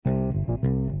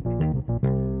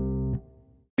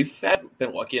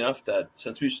Been lucky enough that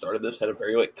since we started this, had a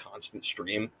very constant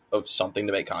stream of something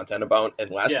to make content about, and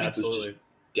last Yeah, week was just absolutely.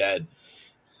 dead.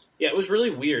 Yeah, it was really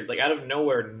weird. Like out of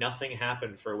nowhere, nothing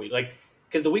happened for a week. Like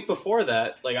because the week before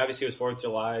that, like obviously it was 4th of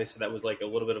July, so that was like a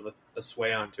little bit of a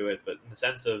sway onto it. But in the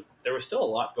sense of there was still a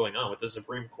lot going on with the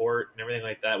Supreme Court and everything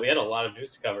like that. We had a lot of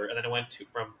news to cover, and then it went to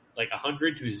from like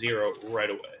 100 to 0 right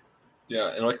away.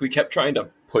 Yeah, and we kept trying to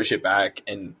push it back,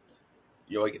 and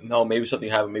you're like, no, maybe something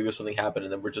happened,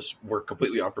 and then we're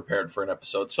completely unprepared for an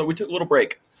episode. So we took a little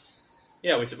break.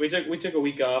 Yeah, we took a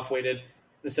week off. Waited in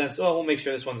the sense, oh, we'll make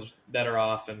sure this one's better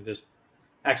off and just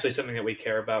actually something that we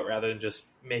care about rather than just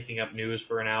making up news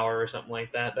for an hour or something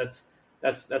like that. That's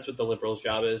what the liberals'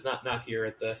 job is, not here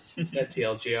at the at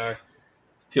TLGR.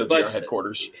 TLGR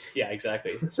headquarters. Yeah,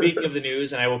 exactly. Speaking of the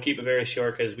news, and I will keep it very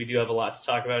short because we do have a lot to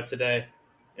talk about today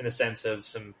in the sense of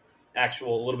some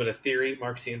actual, a little bit of theory,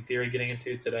 Marxian theory getting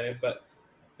into today. But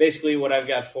basically what I've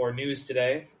got for news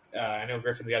today, I know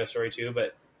Griffin's got a story too,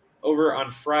 but over on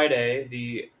Friday,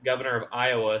 the governor of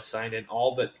Iowa signed an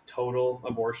all but total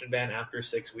abortion ban after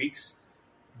 6 weeks.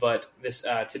 But this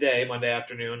today, Monday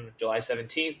afternoon, July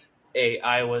 17th, a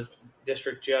Iowa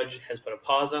district judge has put a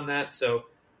pause on that. So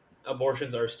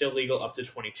abortions are still legal up to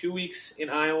 22 weeks in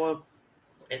Iowa,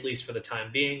 at least for the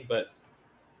time being. But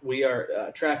we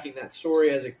are tracking that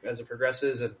story as it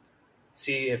progresses and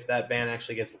see if that ban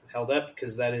actually gets held up,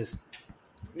 because that is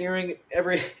nearing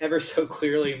ever so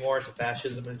clearly more to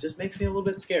fascism, and it just makes me a little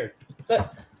bit scared.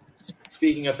 But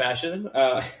speaking of fascism,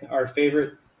 our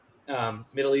favorite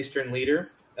Middle Eastern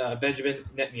leader, Benjamin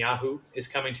Netanyahu, is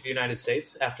coming to the United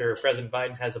States after President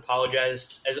Biden has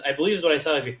apologized. As I believe is what I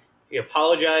saw, is he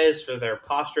apologized for their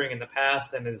posturing in the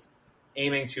past and is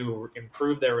aiming to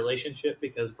improve their relationship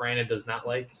because Brandon does not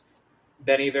like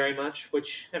Benny very much,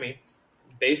 which, I mean,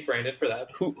 base Brandon for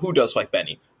that. Who does like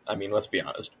Benny? I mean, let's be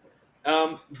honest.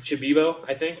 Shabibo,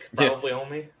 I think, probably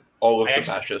only. All of the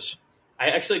fascists.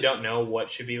 I actually don't know what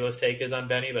Shabibo's take is on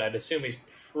Benny, but I'd assume he's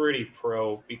pretty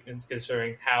pro,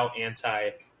 considering how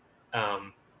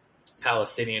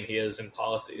anti-Palestinian he is in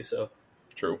policy. So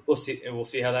true. We'll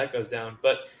see how that goes down.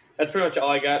 But that's pretty much all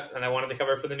I got, and I wanted to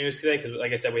cover for the news today because,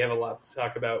 like I said, we have a lot to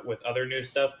talk about with other news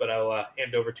stuff. But I'll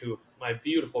hand over to my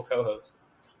beautiful co-host.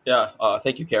 Yeah,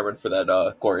 thank you, Cameron, for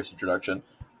that glorious introduction.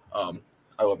 I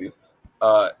love you.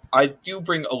 I do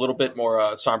bring a little bit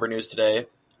more somber news today.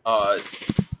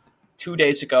 2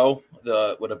 days ago,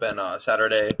 would have been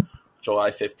Saturday, July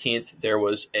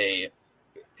 15th,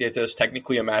 there's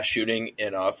technically a mass shooting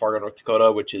in Fargo, North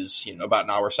Dakota, which is about an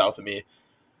hour south of me.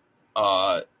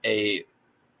 It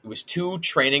was two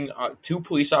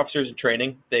police officers in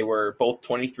training. They were both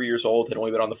 23 years old, had only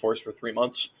been on the force for 3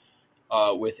 months.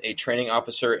 With a training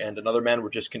officer and another man were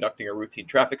just conducting a routine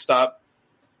traffic stop.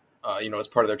 As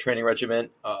part of their training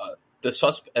regiment.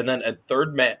 And then a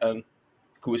third man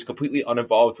who was completely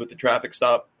uninvolved with the traffic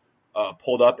stop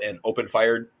pulled up and opened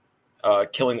fired,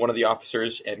 killing one of the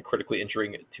officers and critically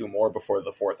injuring 2 more before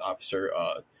the 4th officer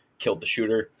killed the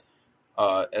shooter.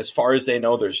 As far as they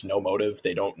know, there's no motive.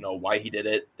 They don't know why he did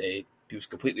it. He was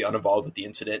completely uninvolved with the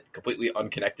incident, completely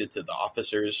unconnected to the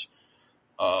officers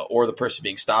or the person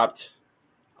being stopped.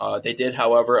 They did,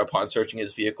 however, upon searching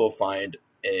his vehicle, find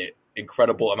an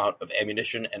incredible amount of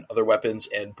ammunition and other weapons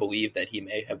and believe that he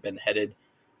may have been headed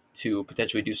to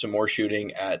potentially do some more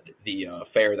shooting at the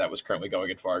fair that was currently going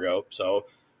in Fargo. So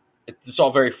it's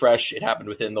all very fresh. It happened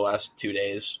within the last 2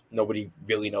 days. Nobody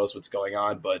really knows what's going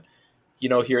on. But,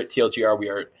 here at TLGR, we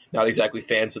are not exactly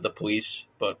fans of the police,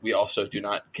 but we also do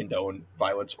not condone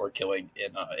violence or killing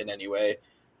in any way.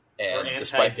 And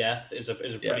anti-death is a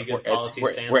pretty good policy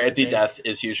stance. Where anti-death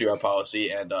is usually our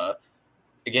policy. And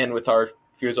again, with our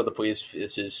fears of the police,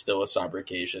 this is still a somber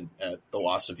occasion at the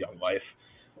loss of young life.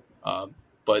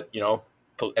 But,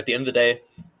 at the end of the day,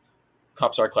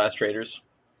 cops are class traitors.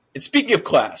 And speaking of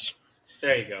class.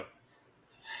 There you go.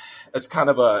 It's kind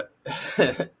of an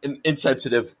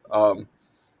insensitive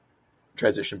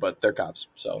transition, but they're cops,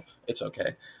 so it's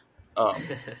okay.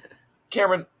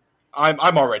 Cameron,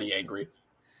 I'm already angry.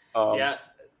 Yeah.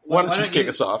 Why don't you kick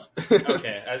us off?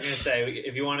 Okay, I was going to say,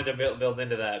 if you wanted to build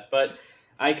into that, but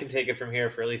I can take it from here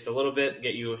for at least a little bit,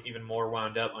 get you even more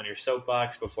wound up on your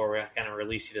soapbox before we kind of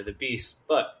release you to the beast.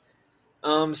 But,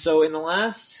 so in the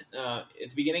at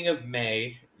the beginning of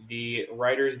May, the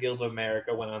Writers Guild of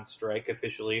America went on strike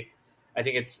officially. I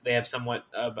think they have somewhat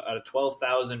about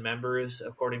 12,000 members,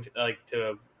 according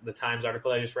to the Times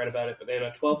article I just read about it, but they had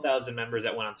about 12,000 members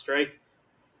that went on strike.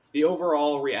 The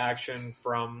overall reaction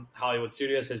from Hollywood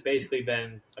studios has basically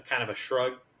been a kind of a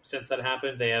shrug since that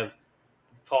happened. They have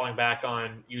falling back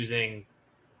on using,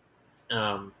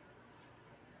 I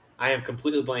I am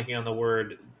completely blanking on the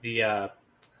word.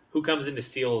 Who comes in to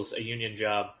steals a union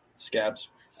job? Scabs.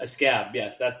 A scab.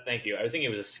 Yes, thank you. I was thinking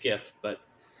it was a skiff, but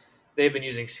they've been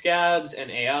using scabs and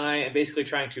AI and basically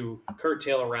trying to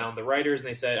curtail around the writers, and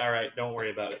they said, all right, don't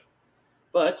worry about it.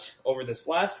 But over this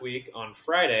last week, on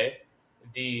Friday,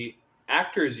 the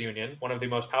Actors Union, one of the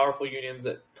most powerful unions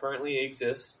that currently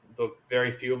exists, the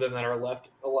very few of them that are left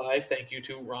alive, thank you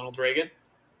to Ronald Reagan,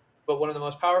 but one of the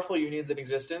most powerful unions in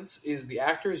existence is the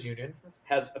Actors Union,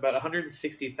 has about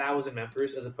 160,000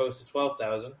 members as opposed to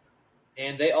 12,000,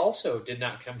 and they also did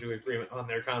not come to agreement on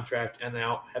their contract and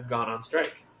now have gone on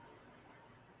strike.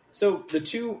 So the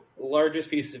two largest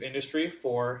pieces of industry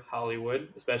for Hollywood,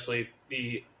 especially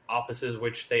the offices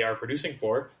which they are producing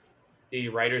for, the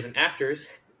writers and actors,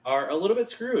 are a little bit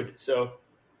screwed. So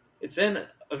it's been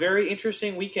a very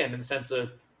interesting weekend in the sense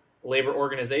of labor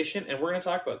organization, and we're going to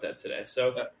talk about that today.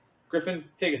 So, Griffin,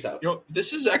 take us out.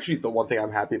 This is actually the one thing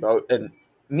I'm happy about, and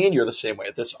me and you're the same way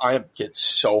at this. I get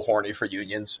so horny for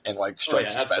unions and like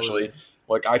strikes, especially.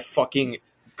 Like I fucking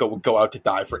go out to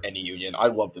die for any union. I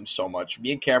love them so much.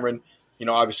 Me and Cameron,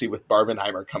 obviously with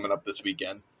Barbenheimer coming up this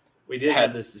weekend, we did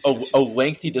have this discussion. A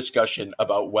lengthy discussion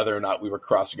about whether or not we were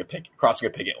crossing a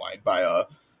picket line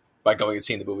by going and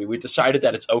seeing the movie. We decided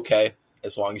that it's okay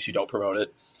as long as you don't promote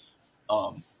it.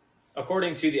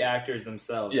 According to the actors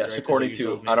themselves. Yes, according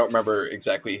to, I don't remember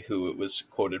exactly who it was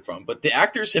quoted from, but the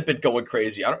actors have been going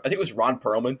crazy. I think it was Ron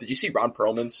Perlman. Did you see Ron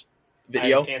Perlman's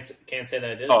video? I can't say that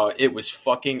I did. It was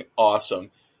fucking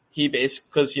awesome. He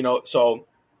because, so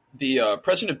the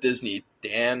president of Disney,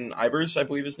 Dan Ivers, I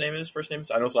believe his name is, first name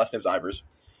is, I know his last name is Ivers.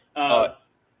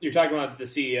 You're talking about the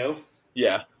CEO?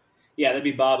 Yeah. Yeah, that'd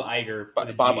be Bob Iger.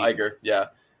 Bob Iger, yeah.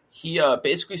 He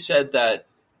basically said that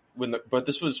but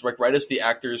this was right as the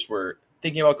actors were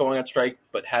thinking about going on strike,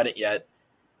 but hadn't yet.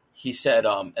 He said,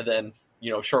 and then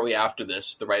shortly after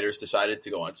this, the writers decided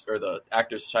to go on, or the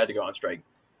actors decided to go on strike.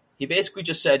 He basically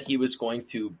just said he was going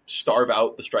to starve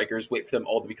out the strikers, wait for them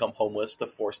all to become homeless to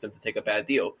force them to take a bad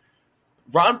deal.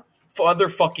 Ron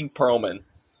motherfucking Perlman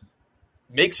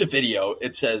makes a video.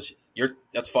 It says,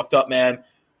 "That's fucked up, man.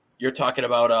 You're talking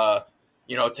about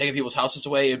taking people's houses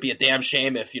away. It'd be a damn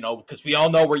shame if because we all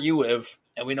know where you live."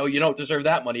 And we know you don't deserve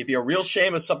that money. It'd be a real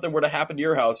shame if something were to happen to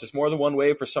your house. There's more than one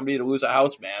way for somebody to lose a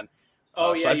house, man.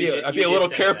 Oh, yeah. So I'd be a little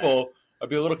careful. That. I'd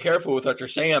be a little careful with what you're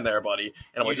saying there, buddy.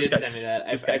 And you did send me that.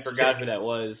 I forgot who that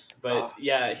was. But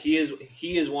yeah, he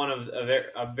is one of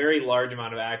a very large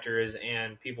amount of actors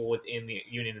and people within the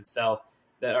union itself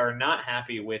that are not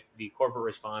happy with the corporate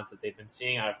response that they've been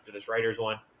seeing after this writers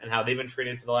one and how they've been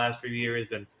treated for the last few years,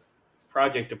 been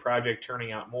project to project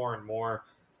turning out more and more,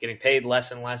 getting paid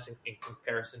less and less in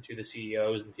comparison to the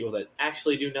CEOs and people that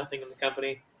actually do nothing in the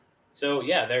company. So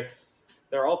yeah,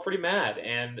 they're all pretty mad,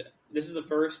 and this is the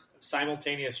first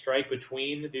simultaneous strike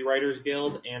between the Writers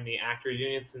Guild and the Actors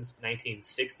Union since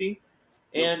 1960.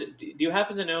 And do you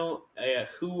happen to know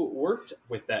who worked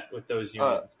with those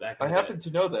unions back in the day? I happen to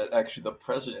know that actually the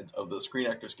president of the Screen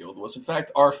Actors Guild was in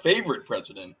fact our favorite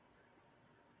president,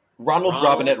 Ronald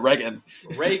Robinette Reagan.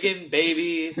 Reagan,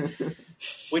 baby.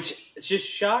 Which just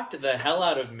shocked the hell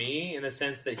out of me in the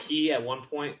sense that he at one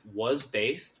point was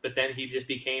based, but then he just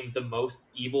became the most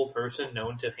evil person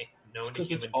known to humankind.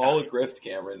 Because it's all a grift,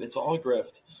 Cameron. It's all a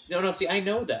grift. No, see, I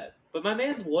know that. But my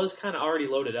man was kind of already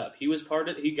loaded up. He was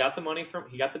he got the money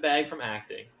he got the bag from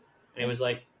acting. And it was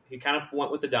like, he kind of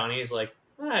went with the Donnie. He's like,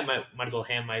 I might as well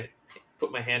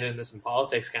put my hand in this in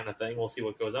politics kind of thing. We'll see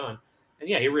what goes on. And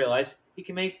yeah, he realized he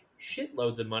can make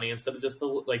shitloads of money instead of just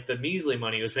the measly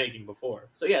money he was making before.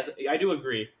 So yes, I do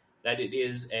agree that it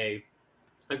is a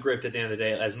grift at the end of the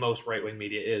day, as most right-wing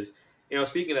media is.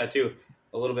 Speaking of that too,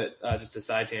 a little bit, just a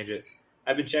side tangent.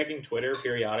 I've been checking Twitter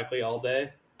periodically all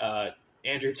day.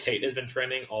 Andrew Tate has been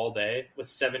trending all day with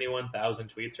 71,000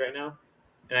 tweets right now.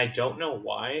 And I don't know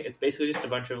why. It's basically just a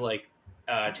bunch of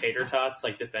tater tots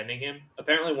defending him.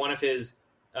 Apparently one of his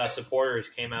supporters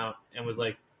came out and was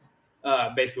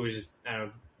basically was just, I don't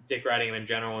know, dick riding him in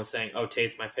general and saying, "Oh,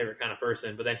 Tate's my favorite kind of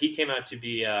person." But then he came out to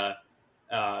be a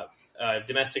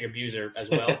domestic abuser as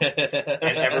well,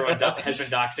 and everyone has been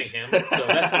doxing him. So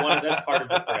that's part of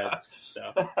the threads.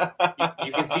 So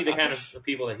you can see the kind of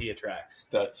people that he attracts.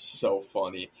 That's so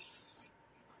funny.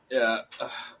 Yeah.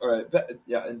 All right.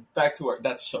 And back to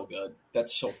that's so good.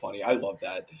 That's so funny. I love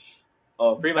that.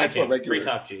 Free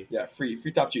Top G. Yeah, free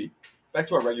Top G. Back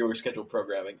to our regular scheduled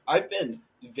programming. I've been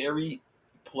very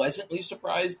pleasantly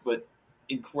surprised, but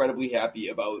incredibly happy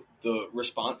about the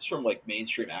response from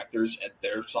mainstream actors and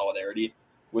their solidarity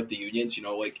with the unions.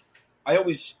 I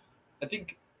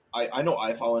think I know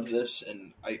I fall into this,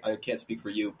 and I can't speak for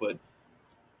you, but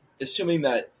assuming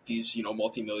that these,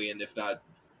 multi-million, if not,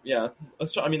 yeah,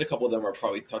 I mean, a couple of them are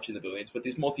probably touching the billions, but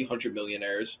these multi-hundred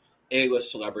millionaires,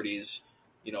 A-list celebrities,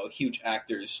 huge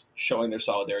actors showing their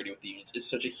solidarity with the unions is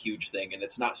such a huge thing, and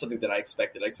it's not something that I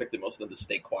expected. I expected most of them to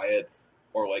stay quiet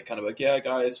or kind of yeah,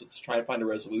 guys, let's try and find a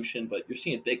resolution. But you're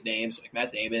seeing big names like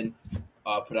Matt Damon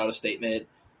put out a statement,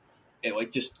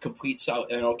 and just complete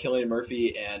Cillian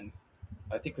Murphy and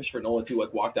I think Christopher Nolan too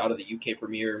walked out of the UK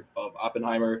premiere of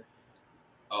Oppenheimer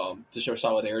to show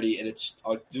solidarity, and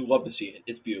I do love to see it.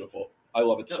 It's beautiful. I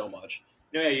love it so much.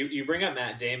 No, yeah, you bring up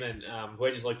Matt Damon, who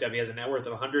I just looked up. He has a net worth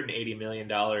of $180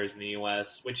 million in the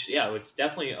U.S., which, it's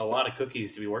definitely a lot of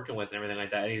cookies to be working with and everything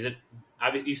like that.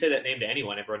 And you say that name to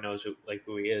anyone, everyone knows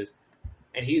who he is.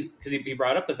 And because he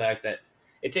brought up the fact that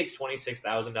it takes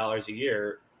 $26,000 a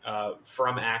year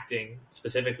from acting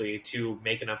specifically to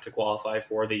make enough to qualify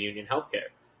for the union health care.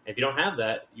 If you don't have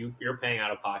that, you're paying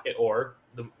out of pocket, or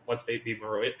let's be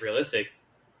more realistic,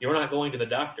 you're not going to the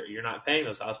doctor. You're not paying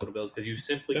those hospital bills because you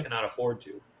simply cannot afford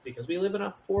to, because we live in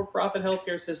a for-profit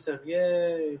healthcare system.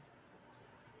 Yay!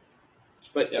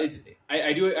 But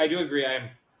I do agree. I'm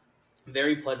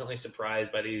very pleasantly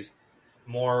surprised by these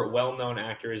more well-known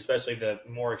actors, especially the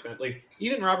more expensive. Like,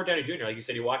 even Robert Downey Jr., like you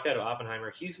said, he walked out of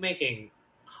Oppenheimer. He's making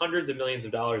hundreds of millions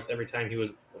of dollars every time he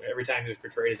was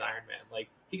portrayed as Iron Man. Like,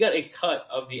 he got a cut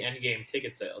of the Endgame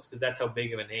ticket sales because that's how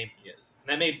big of a name he is.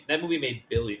 And that movie made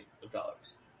billions of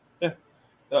dollars.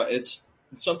 Yeah, it's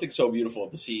something so beautiful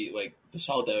to see, the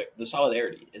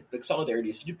solidarity. Solidarity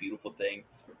is such a beautiful thing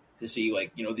to see.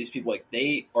 These people,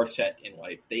 they are set in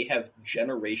life. They have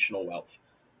generational wealth.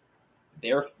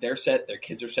 They're set. Their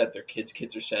kids are set. Their kids'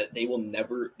 kids are set. They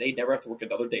never have to work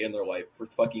another day in their life for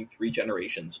fucking 3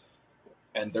 generations.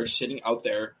 And they're sitting out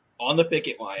there on the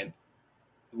picket line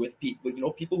with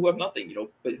people who have nothing,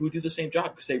 but who do the same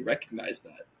job because they recognize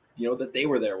that they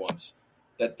were there once,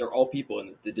 that they're all people and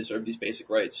that they deserve these basic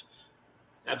rights.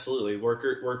 Absolutely.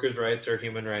 Workers' rights are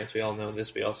human rights. We all know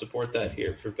this. We all support that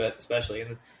here, especially.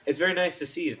 And it's very nice to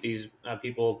see that these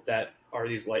people that are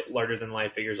these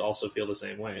larger-than-life figures also feel the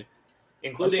same way,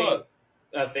 including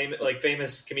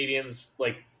famous comedians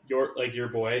like your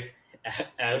boy,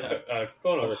 going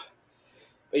over.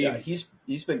 Yeah, he's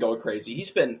been going crazy.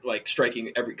 He's been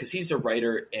striking because he's a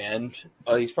writer and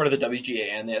he's part of the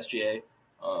WGA and the SGA,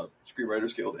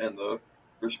 Screenwriters Guild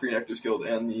or Screen Actors Guild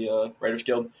and the Writers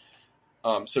Guild.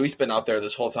 So he's been out there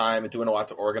this whole time and doing a lot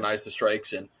to organize the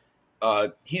strikes, and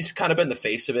he's kind of been the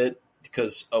face of it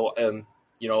because a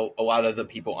lot of the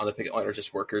people on the picket line are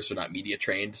just workers. They're not media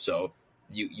trained, so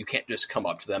you can't just come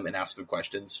up to them and ask them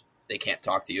questions. They can't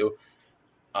talk to you.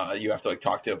 You have to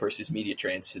talk to a person who's media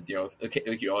trained. So,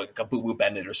 like a Boo Boo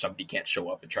Bennett or somebody can't show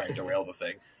up and try and derail the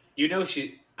thing.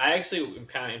 I actually am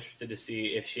kind of interested to see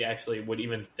if she actually would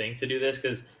even think to do this,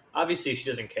 because obviously she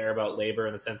doesn't care about labor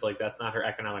in the sense that's not her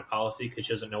economic policy because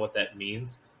she doesn't know what that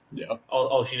means. Yeah,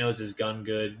 all she knows is gun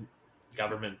good,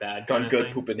 government bad. Gun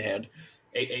good, poop in hand.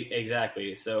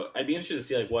 Exactly. So I'd be interested to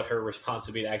see what her response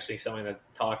would be to actually someone that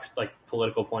talks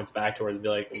political points back towards and be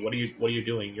like, what are you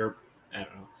doing? I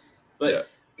don't know, but. Yeah.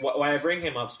 Why I bring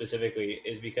him up specifically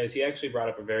is because he actually brought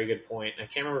up a very good point. I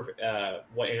can't remember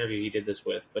what interview he did this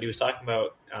with, but he was talking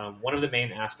about one of the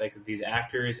main aspects that these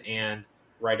actors and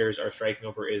writers are striking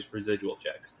over is residual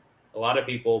checks. A lot of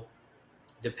people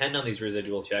depend on these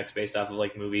residual checks based off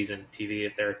of movies and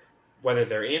TV, whether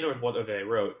they're in or whether they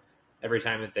wrote. Every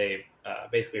time that they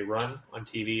basically run on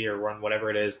TV or run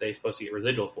whatever it is, they're supposed to get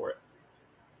residual for it.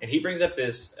 And he brings up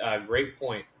this great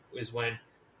point, is when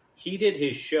he did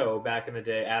his show back in the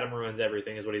day. Adam Ruins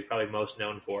Everything is what he's probably most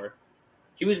known for.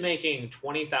 He was making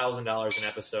 $20,000 an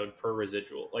episode per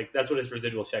residual. That's what his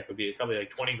residual check would be. Probably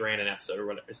 $20,000 an episode or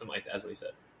whatever, something like that. That's what he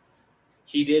said.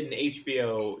 He did an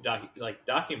HBO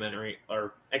documentary,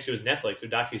 or actually it was Netflix, a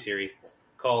docuseries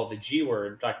called The G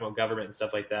Word, talking about government and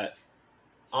stuff like that.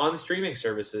 On streaming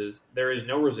services, there is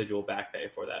no residual back pay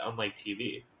for that, unlike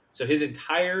TV. So his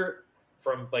entire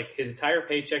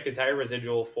paycheck, entire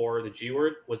residual for The G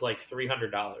Word was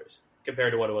 $300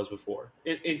 compared to what it was before.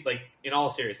 In all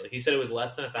seriously, he said it was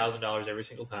less than $1,000 every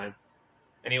single time,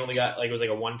 and he only got it was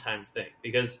a one-time thing,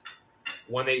 because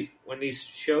when these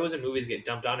shows and movies get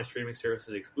dumped onto streaming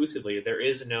services exclusively, there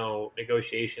is no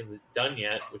negotiations done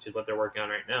yet, which is what they're working on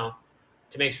right now,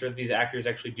 to make sure that these actors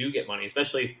actually do get money,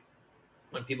 especially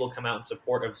when people come out in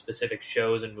support of specific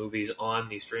shows and movies on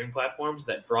these streaming platforms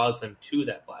that draws them to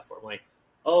that platform.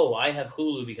 I have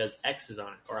Hulu because X is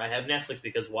on it, or I have Netflix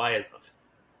because Y is on it.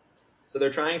 So they're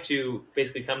trying to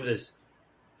basically come to this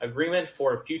agreement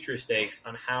for future stakes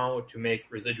on how to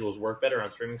make residuals work better on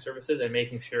streaming services, and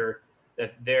making sure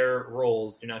that their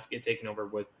roles do not get taken over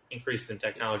with increases in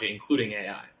technology, including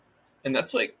AI. And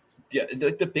that's like, yeah,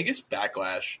 the biggest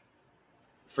backlash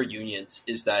for unions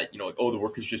is that, like, oh, the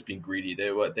workers just being greedy.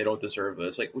 They don't deserve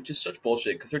this. Like, which is such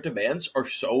bullshit because their demands are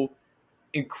so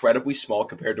incredibly small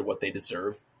compared to what they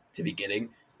deserve to be getting.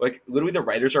 Like, literally, the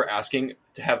writers are asking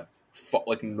to have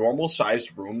like normal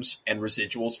sized rooms and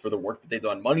residuals for the work that they've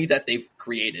done, money that they've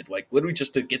created, like literally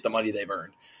just to get the money they've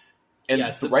earned. And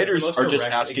it's the writers most are just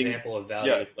asking example of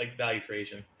value, like value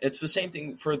creation. It's the same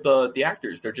thing for the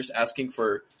actors. They're just asking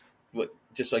for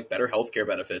just like better healthcare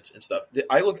benefits and stuff.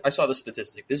 I saw the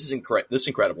statistic. This is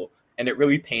incredible, and it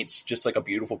really paints just like a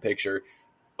beautiful picture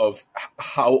of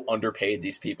how underpaid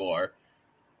these people are.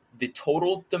 The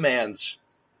total demands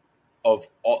of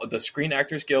all the Screen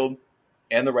Actors Guild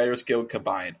and the Writers Guild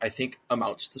combined, I think,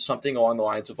 amounts to something along the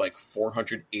lines of like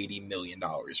 $480 million,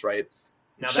 right?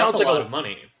 Now that's a lot of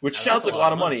money. Which sounds like a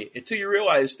lot of money until you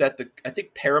realize that I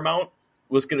think Paramount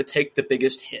was going to take the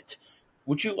biggest hit.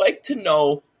 Would you like to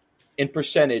know in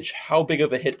percentage how big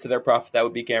of a hit to their profit that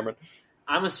would be, Cameron?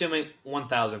 I'm assuming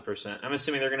 1,000%. I'm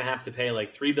assuming they're going to have to pay like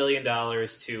 $3 billion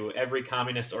to every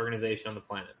communist organization on the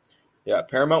planet. Yeah,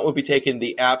 Paramount would be taking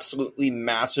the absolutely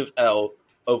massive L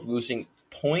of losing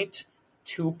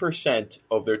 0.2%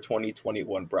 of their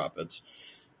 2021 profits.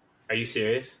 Are you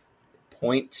serious?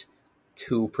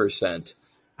 0.2%.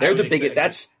 They're the biggest.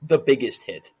 That's the biggest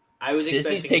hit. I was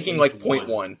Disney's taking like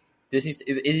 0.1.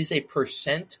 It is a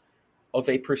percent of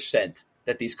a percent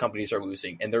that these companies are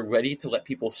losing, and they're ready to let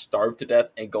people starve to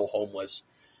death and go homeless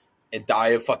and die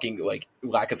of fucking like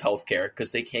lack of health care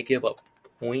because they can't give up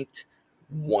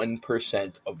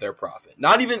 0.1% of their profit.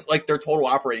 Not even like their total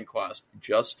operating cost,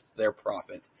 just their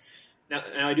profit. Now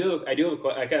I do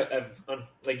have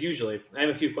like usually I have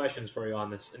a few questions for you on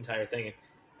this entire thing.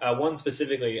 One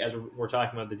specifically, as we're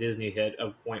talking about the Disney hit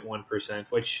of 0.1%,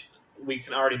 which we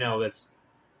can already know that's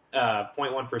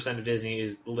 0.1% of Disney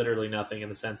is literally nothing in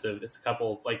the sense of it's a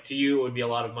couple, like to you it would be a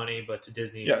lot of money, but to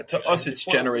Disney... Yeah, to us it's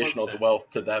generational wealth,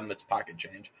 to them it's pocket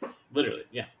change. Literally,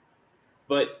 yeah.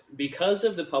 But because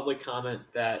of the public comment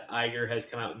that Iger has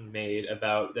come out and made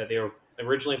about that they were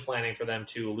originally planning for them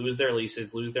to lose their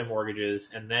leases, lose their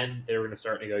mortgages, and then they were going to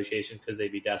start negotiations because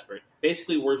they'd be desperate.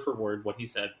 Basically, word for word, what he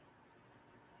said.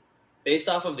 Based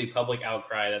off of the public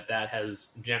outcry that has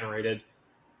generated,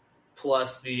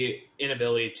 plus the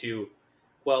inability to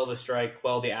quell the strike,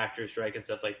 quell the actors' strike, and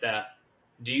stuff like that,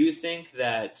 do you think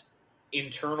that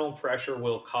internal pressure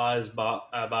will cause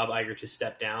Bob Iger to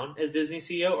step down as Disney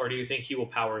CEO, or do you think he will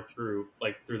power through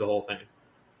the whole thing?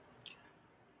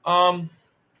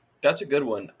 That's a good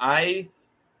one. I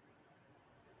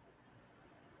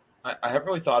haven't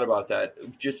really thought about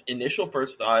that. Just initial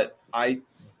first thought, I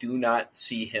do not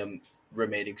see him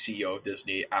remaining CEO of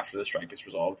Disney after the strike is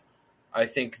resolved. I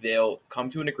think they'll come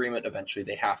to an agreement eventually.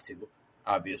 They have to,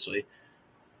 obviously,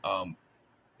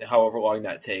 however long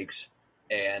that takes.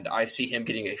 And I see him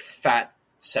getting a fat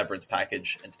severance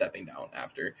package and stepping down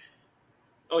after.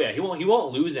 Oh yeah, he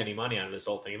won't lose any money out of this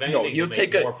whole thing. If anything, he'll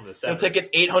take more from the severance. He'll take an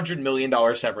 $800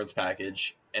 million severance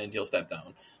package and he'll step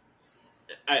down.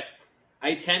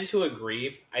 I tend to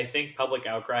agree. I think public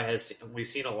outcry we've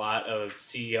seen a lot of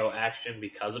CEO action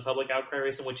because of public outcry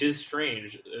recently, which is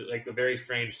strange, like a very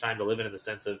strange time to live in the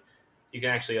sense of you can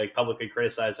actually like publicly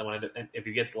criticize someone, and if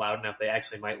it gets loud enough, they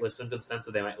actually might listen, to the sense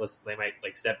that they might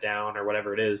like step down or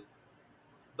whatever it is.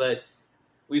 But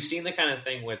we've seen the kind of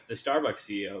thing with the Starbucks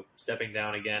CEO stepping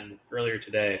down again earlier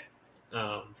today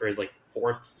for his like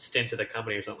fourth stint at the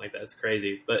company or something like that. It's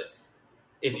crazy. But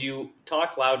if you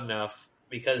talk loud enough,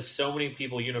 because so many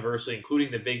people universally,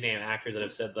 including the big name actors that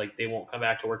have said like they won't come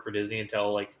back to work for Disney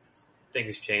until like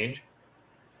things change.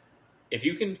 If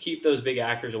you can keep those big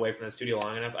actors away from the studio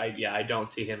long enough, I don't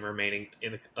see him remaining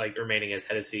remaining as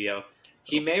head of CEO.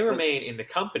 He may remain in the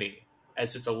company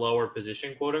as just a lower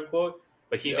position, quote unquote,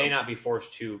 but he may not be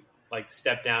forced to like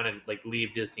step down and like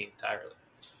leave Disney entirely.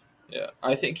 Yeah,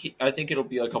 I think it'll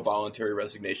be like a voluntary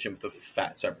resignation with a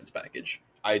fat severance package.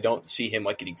 I don't see him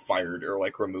like getting fired or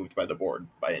like removed by the board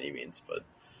by any means, but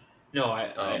no,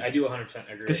 I do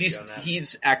 100% agree because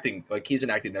he's acting like he's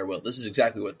enacting their will. This is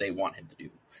exactly what they want him to do.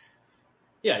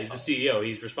 Yeah, he's the CEO.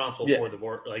 He's responsible for the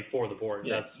board.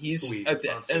 Yeah, that's who he's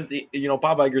responsible.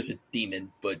 Bob Iger's a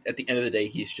demon, but at the end of the day,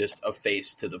 he's just a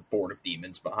face to the board of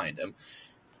demons behind him.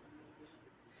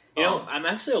 I'm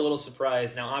actually a little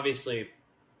surprised. Now, obviously,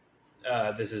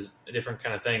 this is a different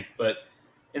kind of thing, but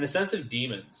in the sense of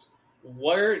demons,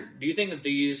 where do you think that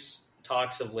these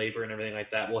talks of labor and everything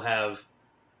like that will have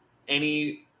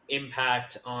any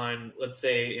impact on, let's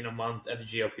say, in a month at the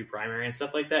GOP primary and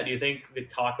stuff like that? Do you think the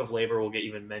talk of labor will get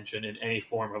even mentioned in any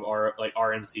form of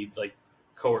RNC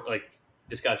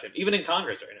discussion, even in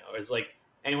Congress right now? Is like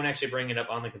anyone actually bring it up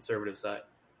on the conservative side?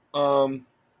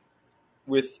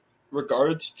 With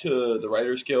regards to the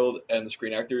Writers Guild and the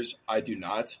Screen Actors, I do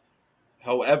not.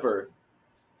 However,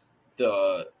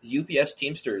 the UPS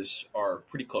Teamsters are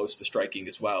pretty close to striking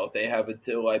as well. They have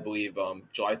until, I believe,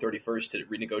 July 31st to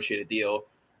renegotiate a deal,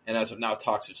 and as of now,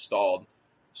 talks have stalled.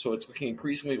 So it's looking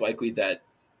increasingly likely that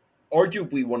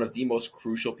arguably one of the most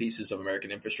crucial pieces of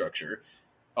American infrastructure,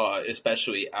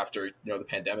 especially after the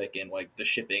pandemic and like the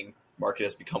shipping market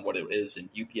has become what it is, and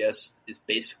UPS is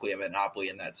basically a monopoly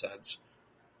in that sense.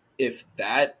 If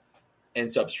that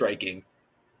ends up striking,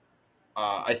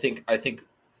 I think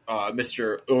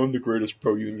Mr. I'm the greatest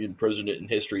pro-union president in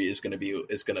history is going to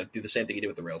do the same thing he did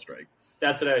with the rail strike.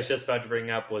 That's what I was just about to bring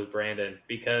up was Brandon,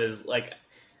 because like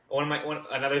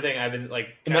another thing I've been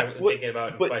thinking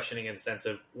about and questioning in the sense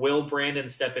of, will Brandon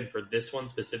step in for this one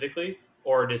specifically,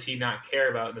 or does he not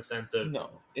care about in the sense of no,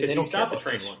 because he stopped the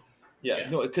train one? Yeah,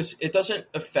 no, because it doesn't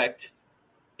affect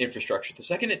infrastructure. The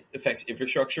second it affects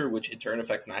infrastructure, which in turn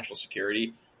affects national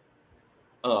security,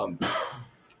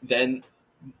 then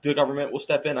the government will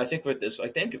step in. I think with this,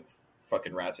 like, they don't give a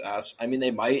fucking rat's ass. I mean,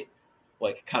 they might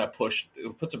like kind of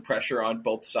put some pressure on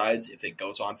both sides if it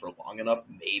goes on for long enough,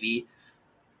 maybe.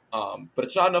 But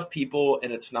it's not enough people,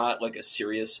 and it's not like a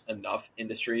serious enough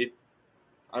industry.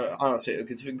 I don't say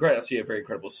it's obviously a very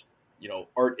credible,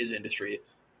 art is industry.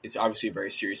 It's obviously a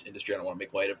very serious industry. I don't want to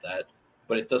make light of that,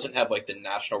 but it doesn't have like the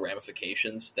national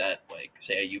ramifications that like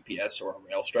say a UPS or a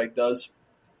rail strike does.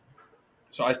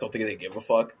 So I still think they give a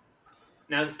fuck.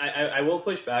 Now, I will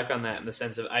push back on that in the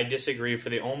sense of I disagree for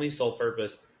the only sole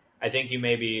purpose. I think you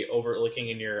may be overlooking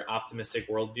in your optimistic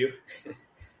worldview,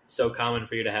 so common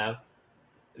for you to have.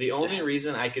 The only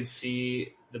reason I could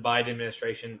see the Biden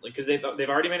administration, because they've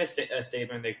already made a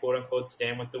statement, they quote unquote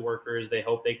stand with the workers. They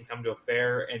hope they can come to a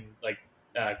fair and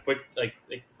a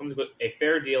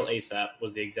fair deal ASAP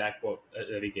was the exact quote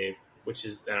that he gave, which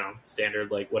is standard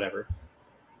whatever.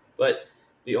 But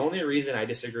the only reason I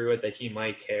disagree with that he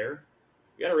might care,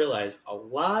 you got to realize a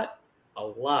lot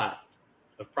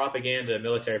of propaganda,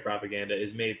 military propaganda,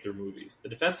 is made through movies. The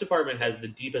Defense Department has the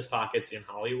deepest pockets in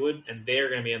Hollywood, and they're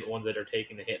going to be the ones that are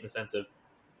taking the hit in the sense of,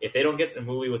 if they don't get the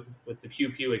movie with the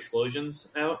pew explosions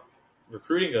out,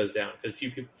 recruiting goes down because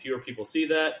fewer people see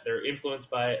that, they're influenced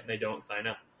by it, and they don't sign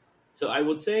up. So I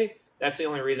would say that's the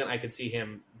only reason I could see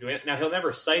him doing it. Now, he'll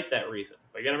never cite that reason,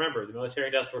 but you got to remember, the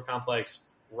military-industrial complex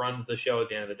runs the show at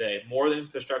the end of the day, more than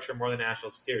infrastructure, more than national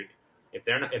security. If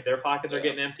their pockets are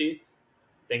getting empty,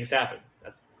 things happen.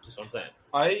 That's just what I'm saying.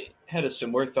 I had a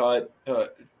similar thought,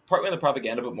 partly on the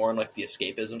propaganda, but more on like the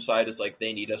escapism side. Is like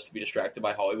they need us to be distracted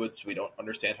by Hollywood, so we don't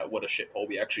understand what a shithole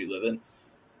we actually live in.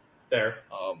 Fair.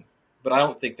 But I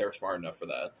don't think they're smart enough for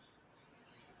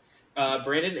that.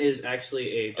 Brandon is actually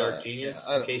a dark genius.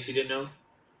 In case you didn't know.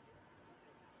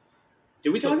 Did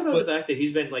we talk about the fact that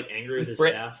he's been angry with his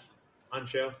staff on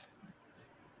show?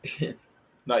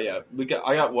 Not yet.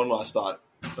 I got one last thought,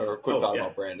 or a quick thought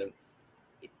about Brandon.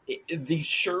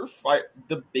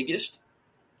 The biggest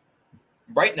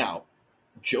right now,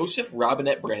 Joseph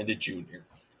Robinette Brandon Jr.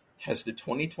 has the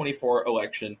 2024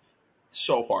 election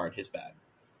so far in his bag.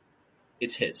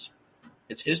 It's his.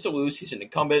 It's his to lose. He's an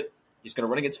incumbent. He's going to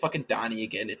run against fucking Donnie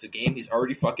again. It's a game he's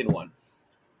already fucking won.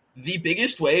 The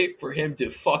biggest way for him to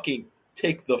fucking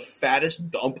take the fattest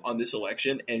dump on this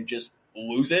election and just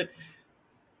lose it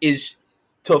is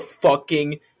to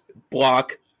fucking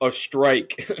block a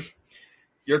strike.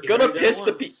 You're gonna piss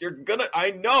the people. You're gonna.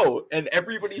 I know, and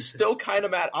everybody's still kind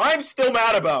of mad. I'm still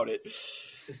mad about it.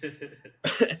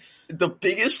 The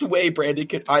biggest way Brandon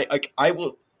could, I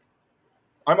will.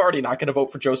 I'm already not gonna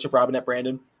vote for Joseph Robinette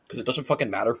Brandon because it doesn't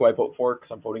fucking matter who I vote for because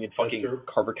I'm voting in fucking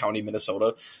Carver County,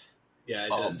 Minnesota. Yeah,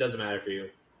 it doesn't matter for you.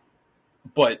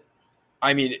 But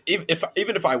I mean, even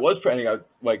if I was planning on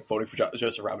voting for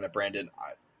Joseph Robinette Brandon,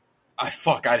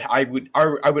 I would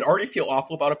already feel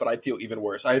awful about it, but I'd feel even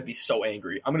worse. I'd be so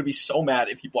angry. I'm gonna be so mad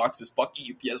if he blocks this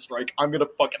fucking UPS strike. I'm gonna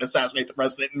fucking assassinate the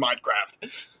president in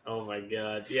Minecraft. Oh my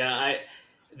god, yeah.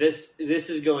 This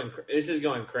is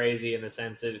going crazy in the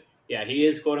sense of, yeah, he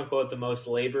is quote unquote the most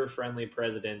labor friendly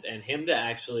president, and him to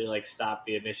actually stop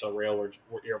the initial rail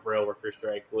worker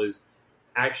strike was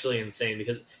actually insane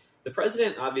because the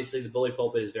president, obviously, the bully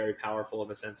pulpit is very powerful in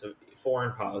the sense of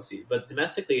foreign policy, but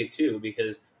domestically too,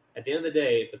 because at the end of the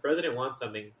day, if the president wants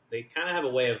something, they kind of have a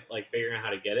way of figuring out how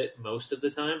to get it most of the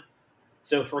time.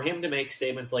 So for him to make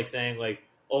statements saying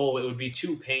 "Oh, it would be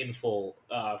too painful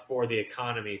for the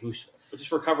economy, who's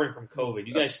just recovering from COVID,"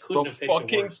 you guys couldn't have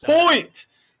picked a worse time.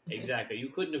 Exactly, you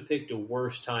couldn't have picked a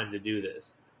worse time to do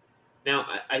this. Now,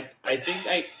 I think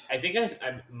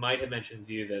I might have mentioned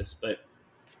to you this, but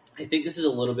I think this is a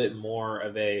little bit more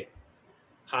of a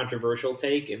controversial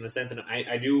take in the sense, and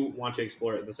I do want to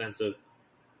explore it in the sense of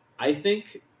I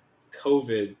think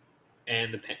COVID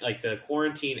and the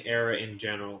quarantine era in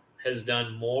general has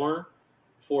done more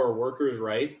for workers'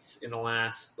 rights in the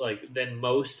last than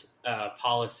most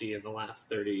policy in the last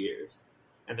 30 years.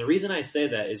 And the reason I say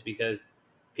that is because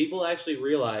people actually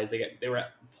realized they were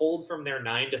pulled from their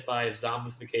 9 to 5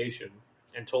 zombification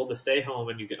and told to stay home,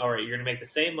 and all right, you're going to make the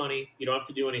same money, you don't have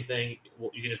to do anything,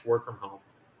 you can just work from home.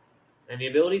 And the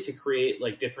ability to create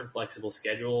different flexible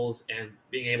schedules and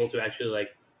being able to actually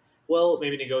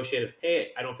maybe negotiate,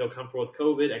 hey, I don't feel comfortable with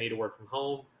COVID, I need to work from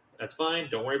home. That's fine,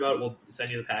 don't worry about it, we'll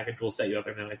send you the package, we'll set you up,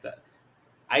 everything like that.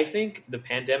 I think the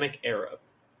pandemic era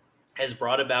has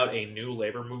brought about a new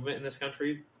labor movement in this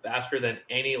country faster than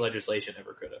any legislation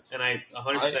ever could have. And I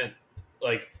 100%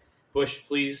 Bush,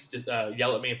 please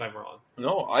yell at me if I'm wrong.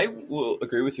 No, I will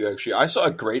agree with you, actually. I saw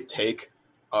a great take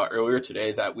earlier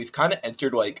today that we've kind of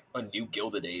entered a new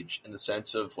Gilded Age in the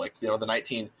sense of the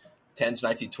 1910s,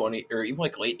 1920s, or even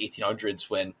late 1800s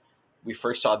when we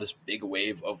first saw this big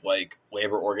wave of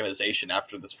labor organization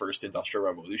after this first industrial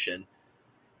revolution.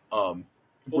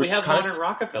 We have modern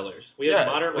Rockefellers. We have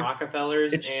modern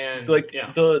Rockefellers, and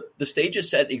the stage is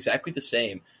set exactly the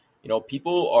same.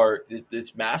 People are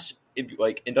this mass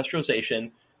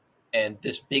industrialization and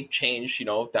this big change.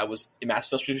 That was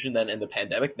mass industrialization then, and the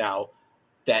pandemic now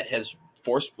that has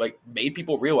forced made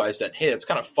people realize that, hey, it's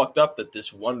kind of fucked up that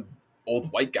this one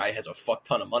old white guy has a fuck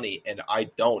ton of money and I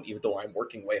don't, even though I'm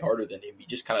working way harder than him. He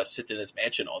just kind of sits in his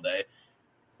mansion all day.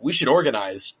 We should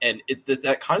organize, and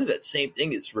that same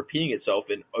thing is repeating itself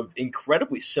in an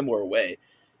incredibly similar way.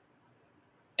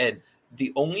 And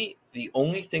the only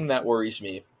thing that worries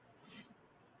me,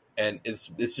 and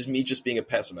this is me just being a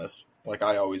pessimist, like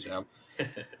I always am.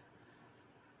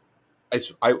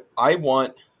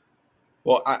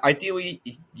 Ideally,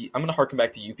 I'm going to harken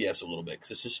back to UPS a little bit because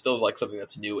this is still something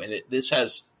that's new, and this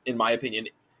has, in my opinion,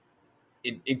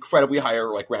 incredibly higher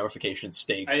ramification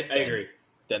stakes. I agree.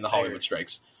 Than the Hollywood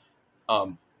strikes.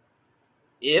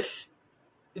 If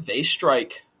they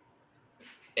strike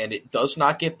and it does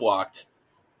not get blocked,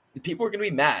 people are going to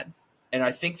be mad. And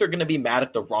I think they're going to be mad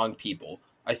at the wrong people.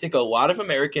 I think a lot of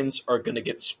Americans are going to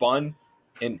get spun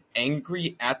and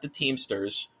angry at the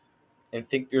Teamsters and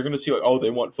think they're going to see they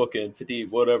want fucking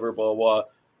fatigue, whatever, blah, blah.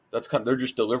 They're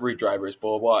just delivery drivers,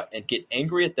 blah, blah, and get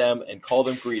angry at them and call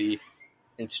them greedy,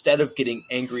 instead of getting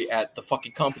angry at the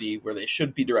fucking company where they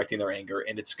should be directing their anger.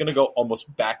 And it's going to go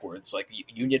almost backwards.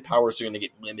 Union powers are going to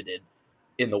get limited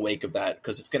in the wake of that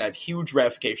because it's going to have huge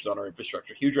ramifications on our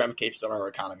infrastructure, huge ramifications on our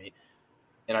economy.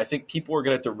 And I think people are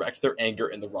going to direct their anger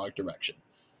in the wrong direction.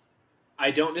 I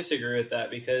don't disagree with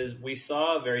that because we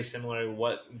saw very similar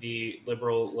what the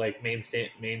liberal,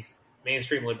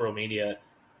 mainstream liberal media,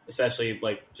 especially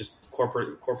just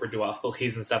corporate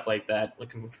duopolies and stuff like that,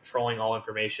 controlling all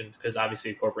information because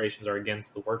obviously corporations are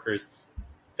against the workers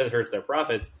because it hurts their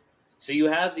profits. So you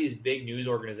have these big news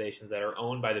organizations that are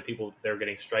owned by the people they're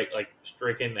getting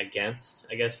stricken against,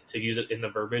 I guess, to use it in the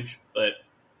verbiage. But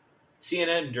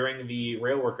CNN during the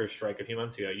rail workers strike a few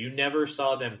months ago, you never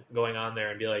saw them going on there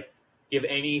and be give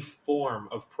any form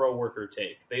of pro-worker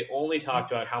take. They only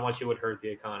talked about how much it would hurt the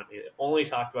economy. They only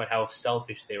talked about how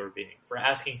selfish they were being for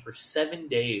asking for 7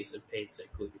 days of paid sick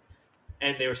leave.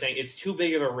 And they were saying it's too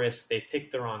big of a risk. They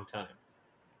picked the wrong time.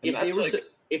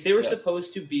 If they were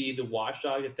supposed to be the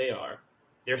watchdog that they are,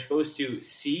 they're supposed to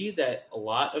see that a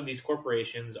lot of these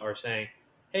corporations are saying,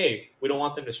 hey, we don't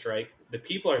want them to strike. The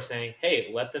people are saying, hey,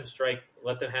 let them strike,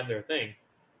 let them have their thing.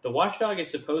 The watchdog is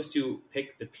supposed to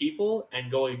pick the people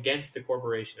and go against the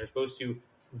corporation. They're supposed to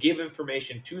give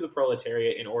information to the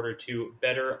proletariat in order to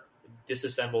better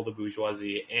disassemble the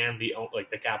bourgeoisie and the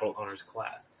capital owners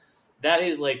class. That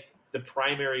is the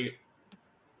primary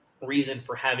reason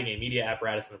for having a media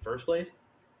apparatus in the first place.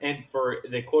 And for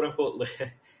the quote unquote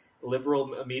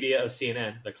liberal media of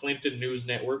CNN, the Clinton News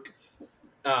Network,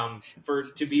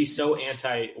 to be so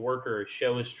anti-worker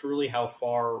shows truly how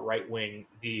far right-wing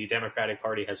the Democratic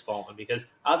Party has fallen. Because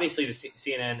obviously the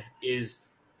CNN is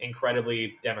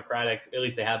incredibly democratic, at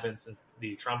least they have been since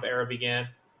the Trump era began.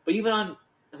 But even on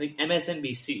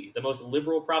MSNBC, the most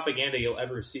liberal propaganda you'll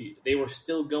ever see, they were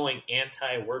still going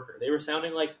anti-worker. They were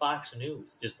sounding like Fox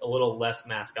News, just a little less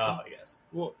mask off, I guess.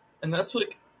 Well, and that's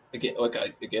again,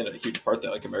 a huge part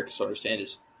that Americans don't understand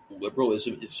is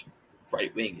liberalism is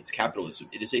right wing. It's capitalism.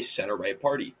 It is a center right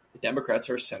party. The Democrats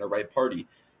are a center right party,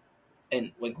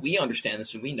 and we understand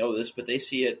this and we know this, but they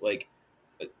see it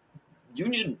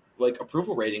union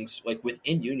approval ratings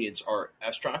within unions are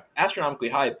astronomically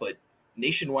high, but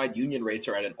nationwide union rates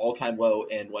are at an all time low,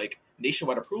 and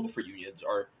nationwide approval for unions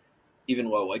are even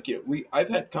low. Like, I've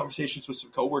had conversations with some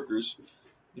coworkers.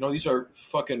 These are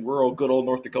fucking rural, good old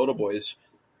North Dakota boys.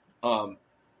 And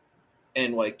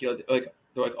like, they're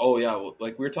like, oh yeah, well,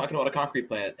 like we were talking about a concrete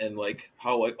plant and like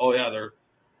how like, oh yeah, the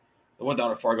one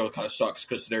down at Fargo kind of sucks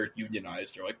because they're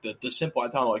unionized. Or like the simple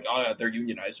town, like, oh yeah, they're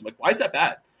unionized. I'm like, why is that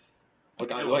bad?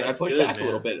 Like I push back a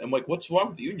little bit. I'm like, what's wrong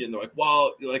with the union? They're like,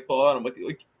 well, like, blah. I'm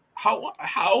like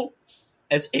how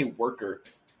as a worker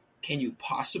can you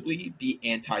possibly be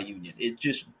anti-union? It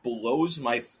just blows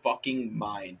my fucking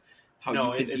mind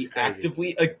how you can be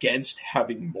actively against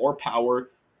having more power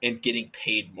and getting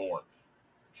paid more.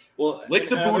 Well, lick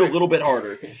the boot a little bit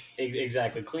harder.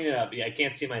 Exactly. Clean it up. Yeah, I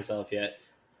can't see myself yet.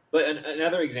 But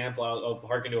another example, I'll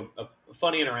harken to a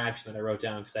funny interaction that I wrote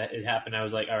down because it happened. I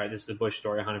was like, all right, this is a Bush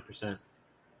story 100%.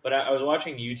 But I was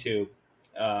watching YouTube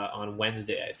on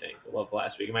Wednesday, I think, of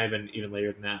last week. It might have been even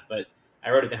later than that. But I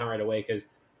wrote it down right away because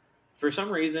for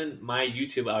some reason, my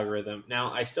YouTube algorithm,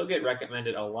 now I still get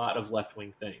recommended a lot of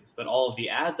left-wing things, but all of the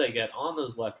ads I get on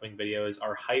those left-wing videos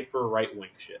are hyper right-wing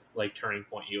shit, like Turning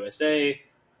Point USA,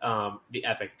 the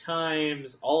Epic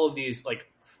Times, all of these like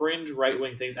fringe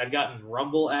right-wing things. I've gotten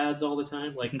Rumble ads all the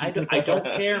time. Like, I don't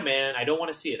care, man. I don't want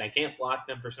to see it. I can't block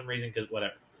them for some reason because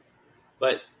whatever.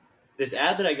 But this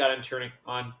ad that I got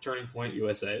on Turning Point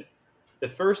USA, the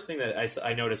first thing that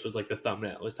I noticed was like the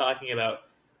thumbnail. It was talking about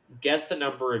guess the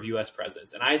number of U.S.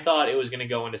 presidents. And I thought it was going to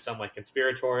go into some like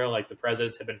conspiratorial, like the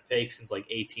presidents have been fake since like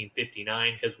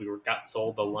 1859 because we got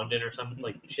sold to London or something,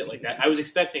 like shit like that. I was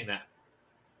expecting that.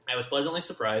 I was pleasantly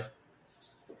surprised.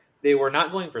 They were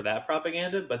not going for that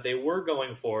propaganda, but they were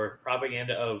going for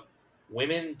propaganda of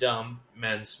women dumb,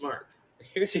 men smart.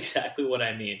 Here's exactly what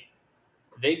I mean.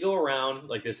 They go around,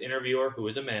 like this interviewer who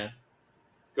is a man,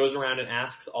 goes around and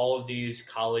asks all of these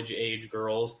college-age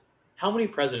girls, how many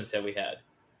presidents have we had?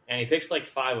 And he picks like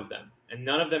 5 of them, and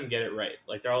none of them get it right.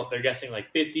 Like they're guessing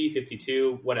like 50,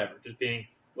 52, whatever, just being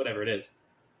whatever it is.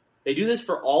 They do this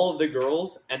for all of the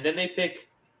girls, and then they pick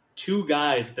 2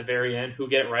 guys at the very end who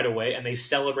get it right away, and they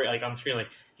celebrate like on screen,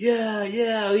 like, yeah,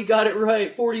 he got it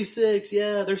right, 46,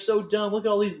 yeah, they're so dumb. Look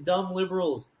at all these dumb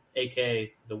liberals,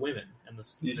 aka the women and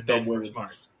the men who are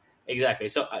smart. Exactly.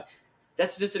 So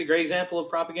that's just a great example of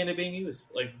propaganda being used.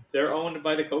 Like they're owned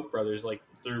by the Koch brothers, like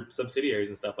through subsidiaries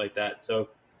and stuff like that. So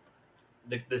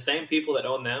the same people that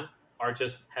own them are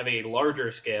just have a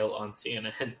larger scale on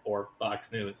CNN or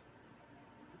Fox News.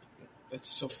 That's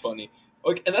so funny.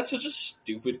 Like, and that's such a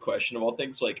stupid question of all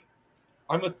things. Like,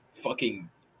 I'm a fucking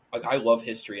like I love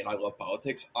history and I love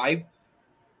politics. I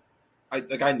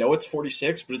know it's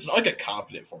 46, but it's not like a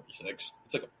confident 46.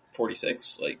 It's like a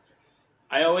 46. Like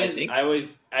I always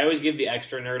give the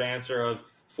extra nerd answer of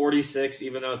 46,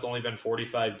 even though it's only been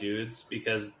 45 dudes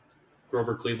because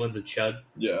Grover Cleveland's a chud.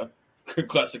 Yeah.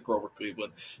 Classic Grover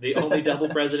Cleveland. The only double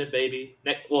president, baby.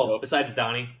 Besides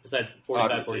Donnie. Besides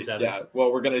 45, obviously, 47. Yeah,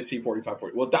 well, we're going to see 45,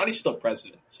 40. Well, Donnie's still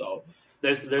president, so.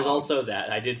 There's also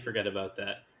that. I did forget about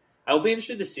that. I will be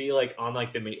interested to see, like, on,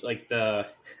 like, the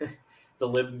the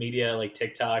lib media, like,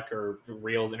 TikTok or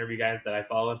Reels interview guys that I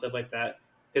follow and stuff like that.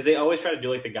 Because they always try to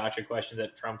do, like, the gotcha questions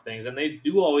at Trump things. And they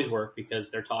do always work because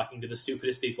they're talking to the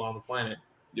stupidest people on the planet.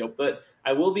 Yep. But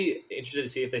I will be interested to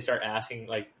see if they start asking,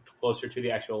 like, closer to the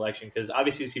actual election, because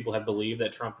obviously these people have believed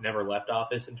that Trump never left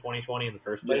office in 2020 in the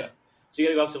first place. Yeah. So you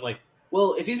got to go up to him like,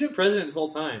 well, if he's been president this whole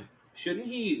time, shouldn't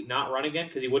he not run again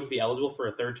because he wouldn't be eligible for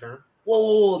a third term?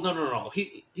 Whoa, no.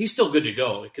 He's still good to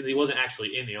go because he wasn't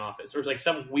actually in the office. There's like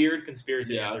some weird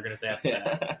conspiracy they're going to say after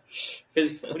that.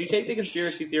 Because when you take the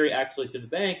conspiracy theory actually to the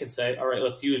bank and say, all right,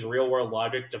 let's use real world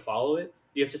logic to follow it,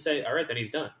 you have to say, all right, then he's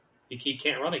done. He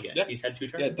can't run again. Yeah. He's had 2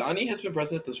 terms. Yeah, Donnie has been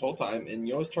president this whole time, and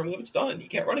his term limit's done. He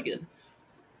can't run again.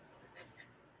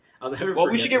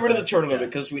 We should get rid of the term limit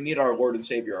because we need our Lord and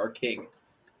Savior, our King.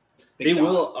 They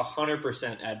will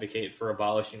 100% advocate for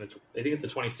abolishing I think it's the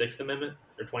 26th Amendment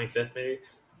or 25th maybe.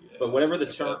 Yes, but whatever the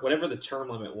term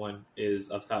limit one is,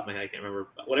 off the top of my head, I can't remember.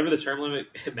 Whatever the term limit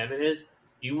amendment is,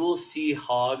 you will see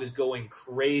hogs going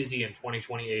crazy in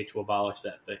 2028 to abolish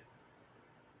that thing.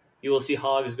 You will see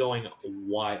hogs going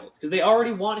wild. Because they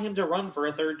already want him to run for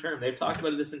a 3rd term. They've talked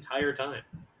about it this entire time.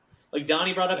 Like,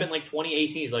 Donnie brought up in, like,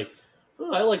 2018. He's like,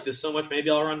 oh, I like this so much,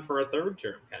 maybe I'll run for a 3rd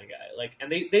term kind of guy. Like,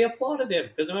 and they applauded him.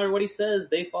 Because no matter what he says,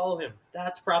 they follow him.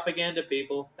 That's propaganda,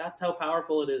 people. That's how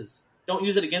powerful it is. Don't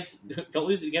use it against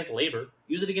labor.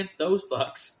 Use it against those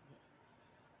fucks.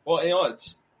 Well,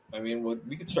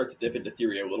 we could start to dip into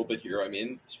theory a little bit here. I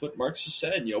mean, it's what Marx just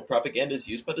said. Propaganda is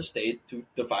used by the state to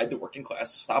divide the working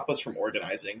class, stop us from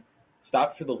organizing,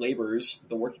 stop for the laborers,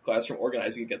 the working class, from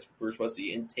organizing against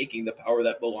bourgeoisie and taking the power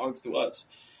that belongs to us.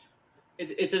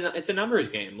 It's a numbers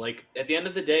game. Like at the end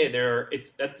of the day,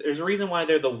 there's a reason why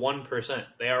they're the 1%.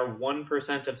 They are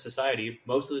 1% of society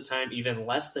most of the time, even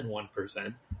less than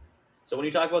 1%. So when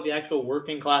you talk about the actual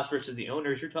working class versus the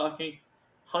owners, you're talking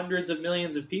hundreds of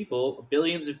millions of people,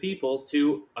 billions of people,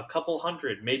 to a couple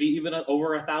hundred, maybe even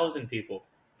over 1,000 people.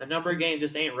 The number game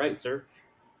just ain't right, sir.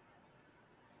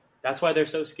 That's why they're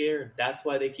so scared. That's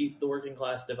why they keep the working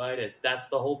class divided. That's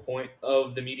the whole point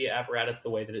of the media apparatus the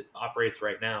way that it operates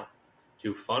right now,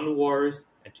 to fund wars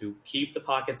and to keep the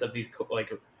pockets of these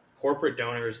corporate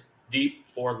donors deep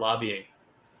for lobbying.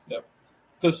 Yeah,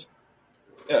 because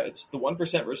it's the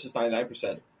 1% versus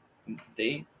 99%.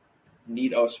 They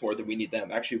need us more than we need them.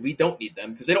 Actually, we don't need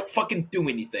them because they don't fucking do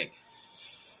anything.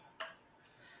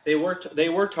 They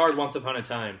worked hard once upon a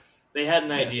time. They had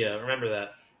an idea. Remember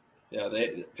that. Yeah,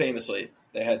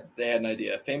 they had an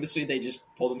idea. Famously, they just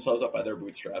pulled themselves up by their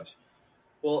bootstraps.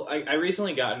 Well, I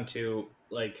recently got into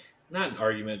not an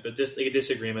argument, but just a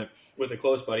disagreement with a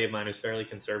close buddy of mine who's fairly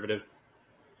conservative,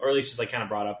 or at least just kind of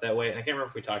brought up that way. And I can't remember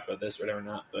if we talked about this or whatever or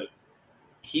not, but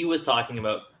he was talking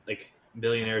about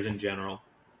billionaires in general,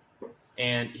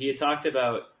 and he had talked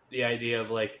about the idea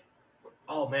of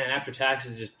oh man, after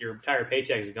taxes, just your entire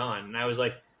paycheck is gone. And I was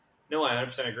like, no, I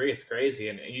 100% agree. It's crazy.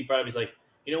 And he brought up, he's like,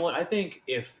 you know what? I think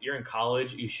if you're in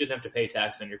college, you shouldn't have to pay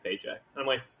tax on your paycheck. And I'm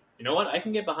like, you know what? I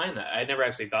can get behind that. I had never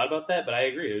actually thought about that, but I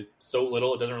agree. It's so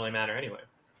little, it doesn't really matter anyway.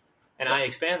 And I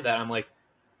expand that. I'm like,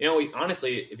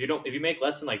 honestly, if you make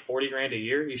less than 40 grand a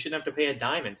year, you shouldn't have to pay a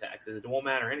dime in taxes. It won't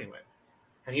matter anyway.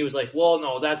 And he was like, well,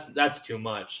 no, that's too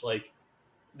much.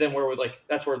 Then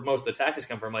that's where most of the taxes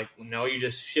come from. No, you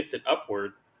just shift it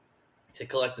upward to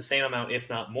collect the same amount, if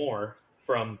not more,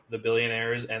 from the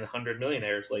billionaires and 100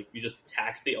 millionaires. You just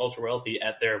tax the ultra wealthy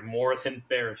at their more than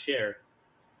fair share.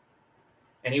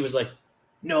 And he was like,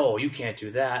 no, you can't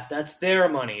do that. That's their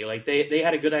money. They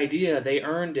had a good idea. They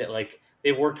earned it.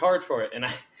 They've worked hard for it. And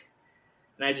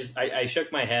I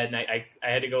shook my head, and I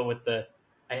had to go with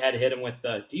I had to hit him with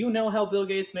do you know how Bill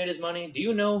Gates made his money? Do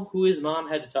you know who his mom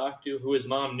had to talk to, who his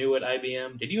mom knew at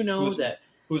IBM? Did you know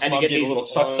whose mom gave a little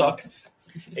suck?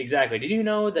 Exactly. Did you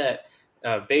know that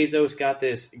Bezos got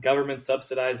this government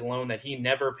subsidized loan that he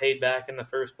never paid back in the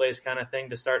first place, kind of thing,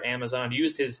 to start Amazon? He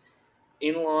used his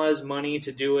in-laws' money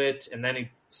to do it, and then he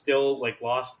still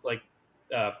lost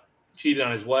cheated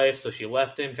on his wife, so she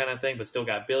left him, kind of thing, but still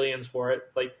got billions for it.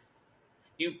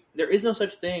 There is no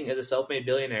such thing as a self-made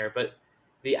billionaire, but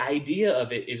the idea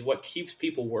of it is what keeps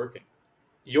people working.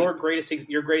 Your greatest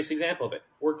example of it,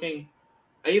 working.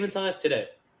 I even saw this today.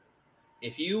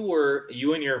 If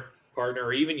you and your partner,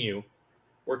 or even you,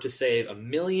 were to save $1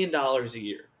 million a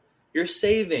year, you're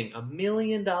saving $1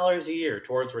 million a year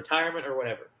towards retirement or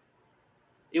whatever.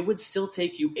 It would still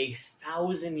take you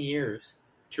 1,000 years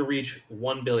to reach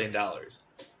 $1 billion.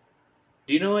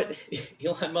 Do you know what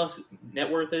Elon Musk's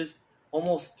net worth is?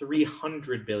 Almost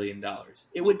 $300 billion.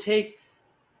 It would take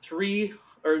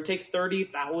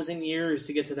 30,000 years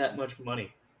to get to that much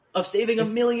money of saving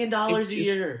 $1 million a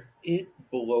year. It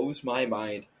blows my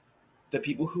mind. The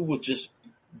people who will just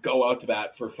go out to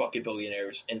bat for fucking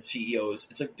billionaires and CEOs.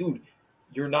 It's like, dude,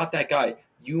 you're not that guy.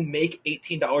 You make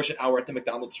 $18 an hour at the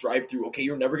McDonald's drive-thru. Okay,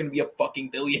 you're never going to be a fucking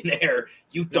billionaire.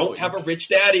 You don't have a rich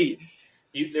daddy.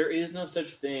 There is no such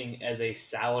thing as a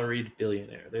salaried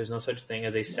billionaire. There's no such thing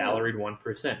as a salaried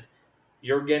 1%.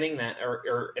 You're getting that,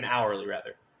 or an hourly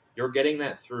rather. You're getting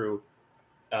that through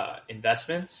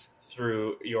investments,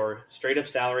 through your straight-up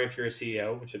salary if you're a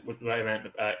CEO, which is what I meant.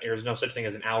 There's no such thing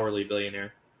as an hourly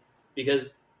billionaire, because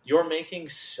you're making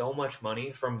so much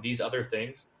money from these other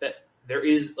things that there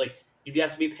is, you'd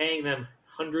have to be paying them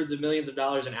hundreds of millions of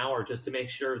dollars an hour just to make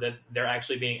sure that they're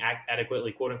actually being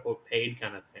adequately, quote-unquote, paid,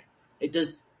 kind of thing. It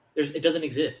doesn't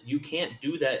exist. You can't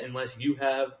do that unless you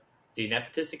have the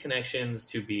nepotistic connections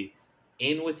to be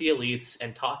in with the elites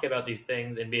and talk about these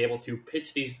things and be able to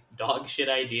pitch these dog shit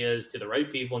ideas to the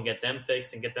right people and get them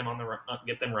fixed and get them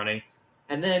running.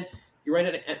 And then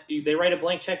they write a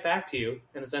blank check back to you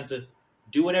in the sense of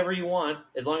do whatever you want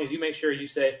as long as you make sure you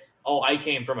say, oh, I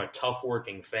came from a tough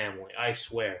working family. I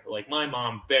swear. My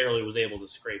mom barely was able to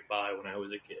scrape by when I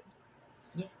was a kid.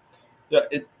 Yeah.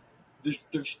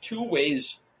 There's two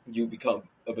ways you become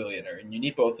a billionaire, and you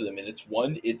need both of them. And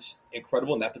it's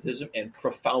incredible nepotism and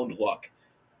profound luck.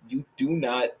 You do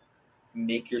not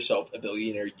make yourself a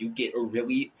billionaire. You get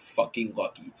really fucking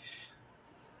lucky.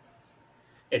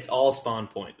 It's all spawn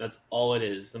point. That's all it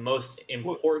is. The most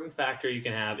important factor you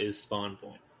can have is spawn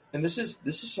point. And this is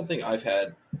something I've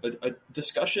had a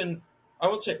discussion. I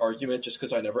won't say argument, just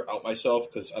because I never out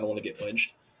myself because I don't want to get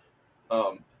lynched.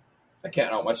 I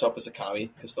can't out myself as a commie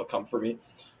because they'll come for me.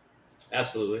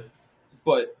 Absolutely.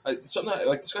 But something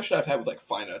like discussion I've had with like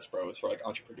finance bros or like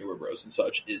entrepreneur bros and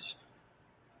such is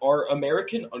our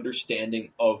American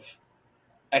understanding of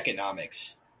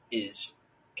economics is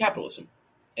capitalism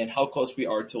and how close we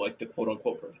are to like the quote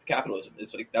unquote perfect capitalism.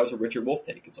 It's like that was a Richard Wolff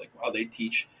take. It's like, wow, they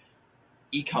teach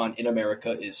econ in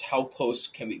America is how close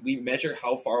can we measure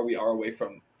how far we are away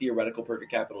from theoretical perfect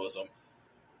capitalism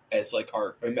as like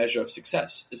a measure of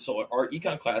success. So our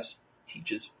econ class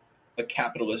teaches a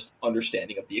capitalist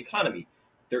understanding of the economy.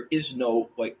 There is no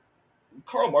like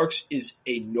Karl Marx is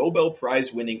a Nobel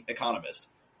Prize winning economist.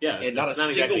 Yeah, and not a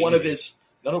single one of his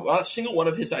not a single one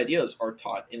of his ideas are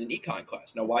taught in an econ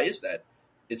class. Now, why is that?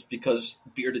 It's because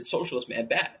bearded socialists man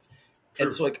bad. True.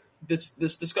 And so like this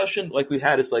discussion like we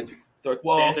had is like they're like,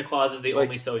 well, Santa Claus is the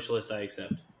only socialist I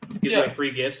accept. Gives away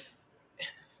free gifts.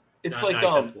 It's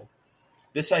not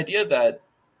this idea that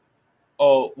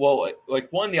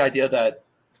the idea that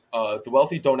the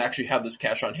wealthy don't actually have this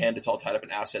cash on hand, it's all tied up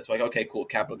in assets. Like, okay, cool,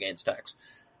 capital gains tax.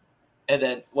 And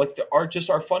then like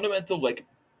our fundamental, like,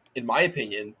 in my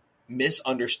opinion,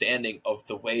 misunderstanding of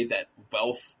the way that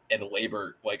wealth and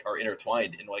labor like are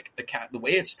intertwined. And like the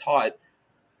way it's taught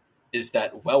is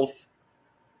that wealth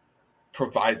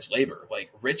provides labor.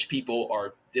 Like rich people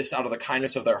are just out of the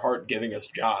kindness of their heart giving us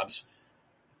jobs.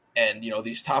 And, you know,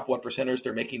 these top 1%ers,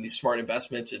 they're making these smart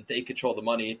investments and they control the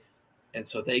money. And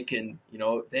so they can, you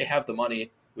know, they have the money,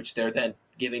 which they're then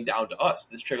giving down to us,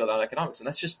 this trickle-down economics. And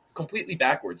that's just completely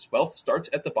backwards. Wealth starts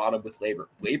at the bottom with labor.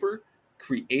 Labor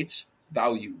creates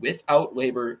value. Without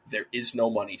labor, there is no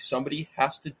money. Somebody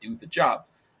has to do the job.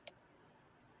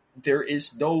 There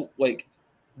is no, like,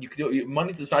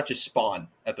 money does not just spawn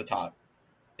at the top.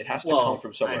 It has to come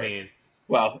from somewhere. I mean,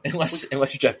 unless you're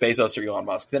Jeff Bezos or Elon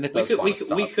Musk, then it does spawn at the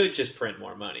top. We could just print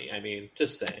more money. I mean,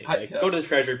 just saying. Go to the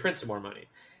Treasury, print some more money.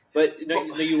 But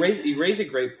you raise a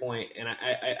great point, and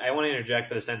I want to interject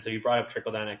for the sense that you brought up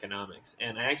trickle-down economics.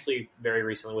 And I actually very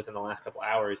recently, within the last couple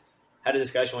hours, had a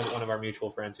discussion with one of our mutual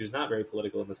friends who's not very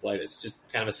political in the slightest, just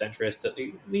kind of a centrist.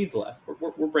 He leans left.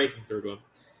 We're breaking through to him.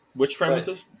 Which friend is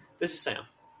this? This is Sam.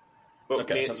 But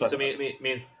okay,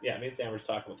 me and Sam we're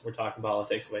talking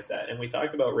politics like that, and we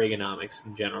talked about Reaganomics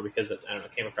in general because it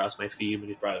came across my feed when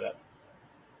he brought it up,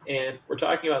 and we're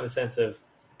talking about in the sense of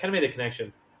kind of made a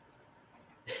connection.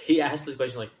 He asked this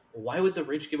question like, why would the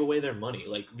rich give away their money?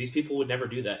 Like, these people would never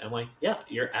do that. I'm like, yeah,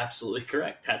 you're absolutely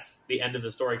correct. That's the end of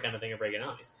the story kind of thing of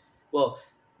Reaganomics. Well,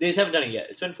 they just haven't done it yet.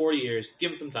 It's been 40 years.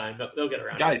 Give them some time. They'll get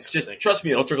around. Guys, just trust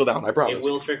me. It'll trickle down. I promise. It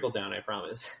will trickle down. I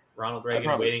promise. Ronald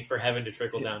Reagan waiting for heaven to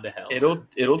trickle down to hell.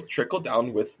 It'll trickle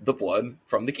down with the blood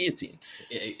from the guillotine.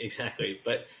 Exactly.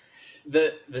 But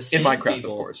the same in Minecraft,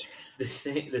 people, of course.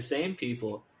 The same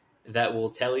people that will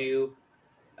tell you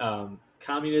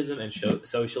communism and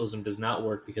socialism does not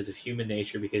work because of human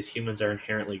nature, because humans are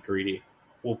inherently greedy,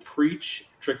 will preach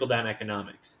trickle-down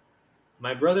economics.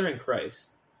 My brother in Christ,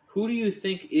 who do you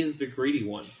think is the greedy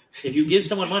one? If you give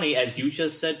someone money, as you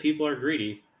just said people are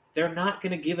greedy, they're not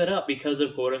going to give it up because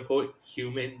of quote-unquote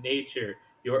human nature.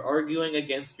 You're arguing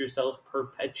against yourself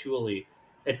perpetually.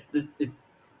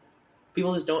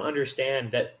 People just don't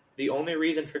understand that the only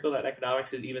reason trickle-down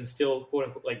economics is even still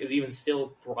quote-unquote is even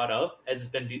still brought up, as has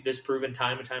been disproven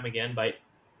time and time again by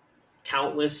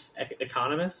countless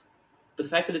economists, but the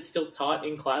fact that it's still taught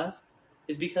in class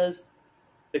is because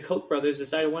the Koch brothers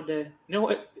decided one day, you know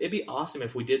what, it'd be awesome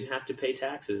if we didn't have to pay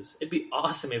taxes. It'd be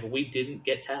awesome if we didn't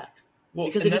get taxed. Well,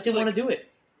 because they just didn't want to do it.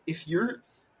 If you're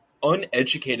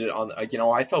uneducated on,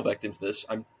 I fell victim to this.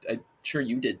 I'm sure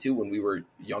you did too when we were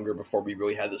younger, before we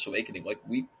really had this awakening.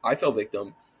 I fell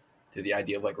victim to the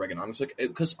idea of Reaganomics,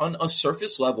 because on a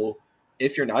surface level,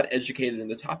 if you're not educated in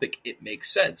the topic, it makes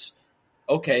sense.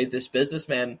 Okay, this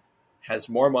businessman has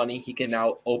more money. He can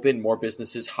now open more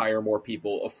businesses, hire more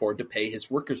people, afford to pay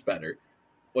his workers better.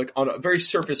 On a very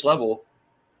surface level,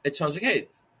 it sounds like, hey,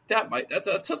 that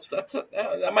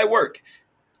might work.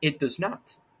 It does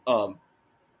not.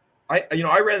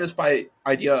 I ran this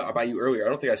idea by you earlier. I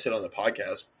don't think I said on the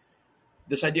podcast.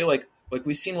 This idea,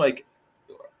 we've seen, I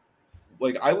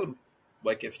would,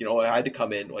 if, I had to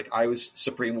come in, I was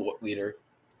Supreme Leader,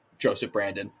 Joseph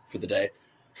Brandon, for the day.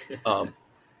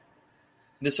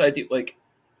 This idea,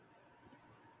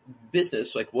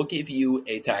 business, we'll give you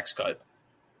a tax cut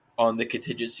on the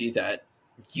contingency that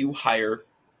you hire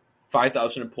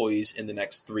 5,000 employees in the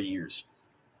next 3 years.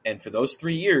 And for those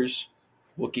 3 years,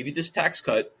 we'll give you this tax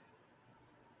cut.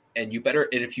 And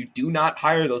if you do not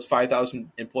hire those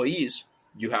 5,000 employees,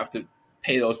 you have to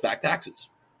pay those back taxes.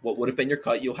 What would have been your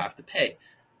cut, you'll have to pay.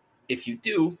 If you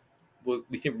do,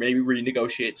 we can maybe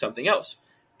renegotiate something else.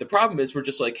 The problem is we're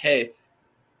just hey,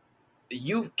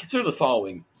 you consider the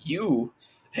following. You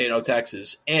pay no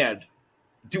taxes and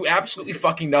do absolutely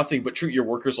fucking nothing but treat your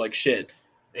workers like shit.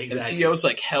 Exactly. And the CEO's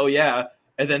like, hell yeah.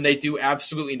 And then they do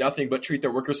absolutely nothing but treat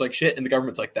their workers like shit. And the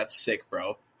government's like, that's sick,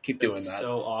 bro. Keep doing that. That's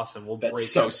so awesome. We'll That's break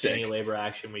so up sick. any labor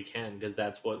action we can because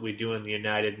that's what we do in the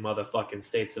United motherfucking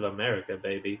States of America,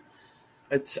 baby.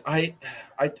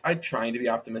 I'm trying to be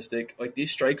optimistic. Like,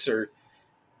 these strikes are...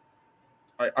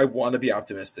 I want to be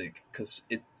optimistic because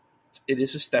it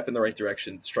is a step in the right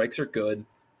direction. Strikes are good.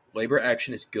 Labor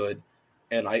action is good.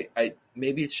 And I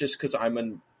maybe it's just because I'm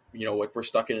in, like we're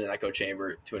stuck in an echo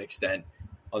chamber to an extent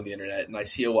on the internet, and I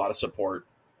see a lot of support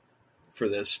for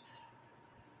this.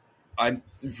 I'm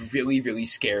really, really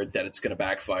scared that it's going to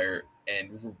backfire,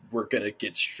 and we're going to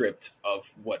get stripped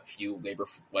of what few labor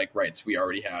rights we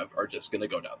already have are just going to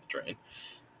go down the drain.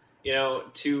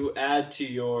 To add to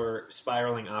your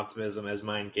spiraling optimism as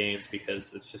mine gains,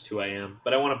 because it's just who I am,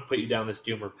 but I want to put you down this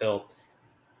doomer pill.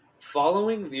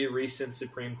 Following the recent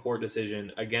Supreme Court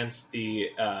decision against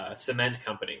the cement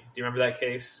company, do you remember that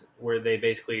case where they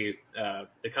basically,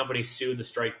 the company sued the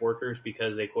strike workers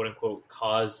because they quote unquote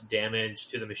caused damage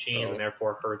to the machines and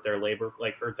therefore hurt their labor,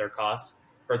 hurt their costs,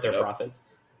 hurt their profits?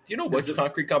 Do you know which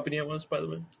concrete company it was, by the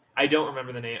way? I don't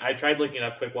remember the name. I tried looking it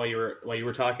up quick while you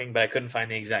were talking, but I couldn't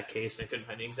find the exact case. I couldn't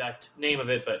find the exact name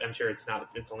of it, but I'm sure it's not.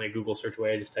 It's only a Google search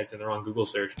away. I just typed in the wrong Google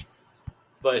search.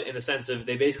 But in the sense of,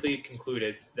 they basically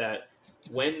concluded that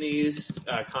when these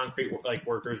concrete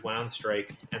workers went on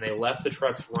strike and they left the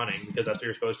trucks running, because that's what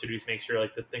you're supposed to do to make sure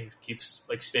the thing keeps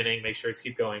spinning, make sure it's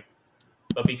keep going.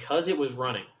 But because it was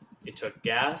running, it took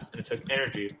gas and it took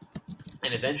energy,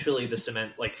 and eventually the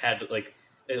cement had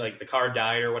the car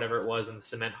died or whatever it was, and the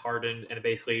cement hardened, and it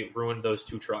basically ruined those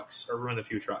two trucks, or ruined a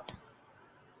few trucks.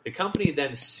 The company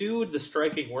then sued the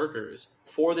striking workers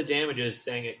for the damages,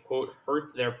 saying it, quote,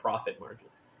 hurt their profit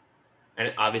margins. And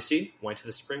it obviously went to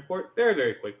the Supreme Court very,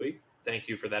 very quickly. Thank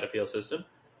you for that appeal system.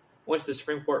 Went to the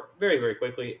Supreme Court very, very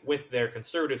quickly with their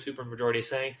conservative supermajority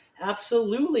saying,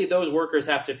 absolutely, those workers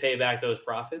have to pay back those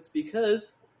profits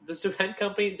because the cement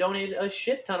company donated a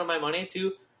shit ton of my money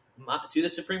to the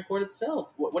Supreme Court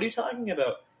itself. What are you talking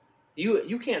about?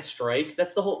 You can't strike.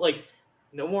 That's the whole,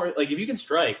 no more, if you can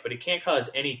strike, but it can't cause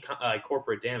any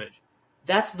corporate damage.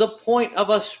 That's the point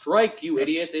of a strike, you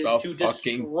idiots, is to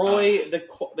destroy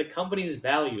the company's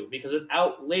value, because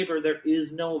without labor, there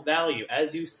is no value,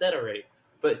 as you said already.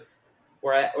 But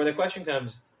where the question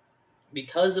comes,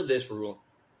 because of this rule,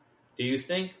 do you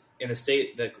think in the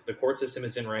state that the court system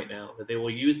is in right now, that they will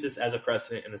use this as a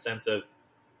precedent in the sense of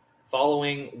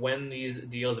following when these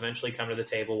deals eventually come to the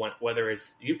table, whether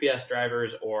it's UPS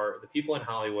drivers or the people in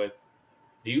Hollywood,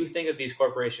 do you think that these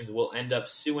corporations will end up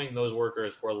suing those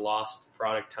workers for lost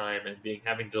product time and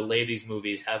having to delay these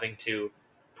movies, having to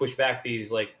push back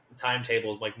these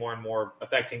timetables more and more,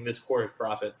 affecting this quarter's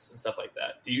profits and stuff like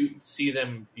that? Do you see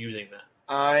them using that?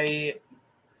 I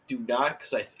do not,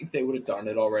 because I think they would have done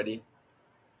it already.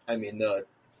 I mean, the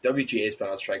WGA has been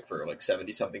on strike for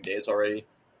 70-something days already.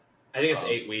 I think it's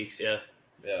 8 weeks, yeah.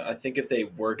 Yeah, I think if they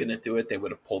were going to do it, they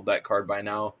would have pulled that card by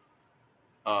now.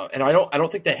 And I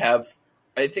don't think they have.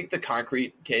 I think the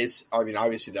concrete case, I mean,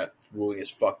 obviously that ruling is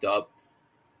fucked up,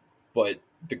 but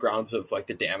the grounds of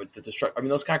the damage, the destruction. I mean,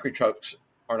 those concrete trucks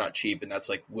are not cheap, and that's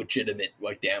legitimate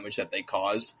damage that they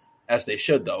caused, as they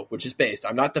should though, which is based.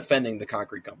 I'm not defending the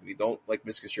concrete company. Don't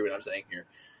misconstrue what I'm saying here.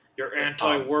 You're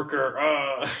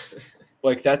anti-worker.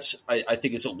 That's I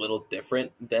think is a little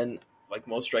different than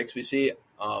most strikes we see.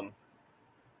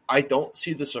 I don't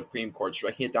see the Supreme Court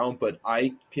striking it down, but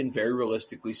I can very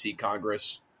realistically see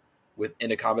Congress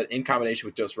in combination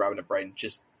with Joseph Robinette Biden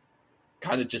just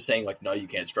saying no, you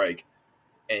can't strike.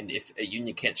 And if a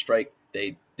union can't strike,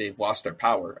 they've lost their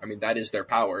power. I mean, that is their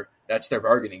power. That's their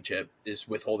bargaining chip, is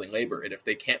withholding labor. And if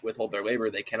they can't withhold their labor,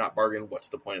 they cannot bargain. What's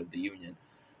the point of the union?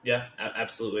 Yeah,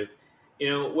 absolutely.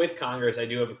 With Congress, I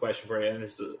do have a question for you, and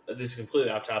this is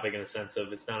completely off topic in the sense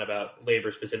of it's not about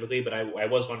labor specifically, but I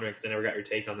was wondering, because I never got your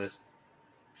take on this.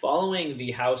 Following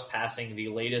the House passing the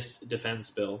latest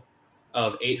defense bill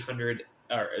of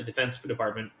Defense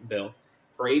Department bill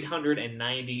for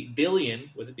 $890 billion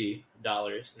with a B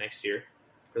dollars next year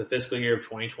for the fiscal year of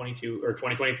 2022 or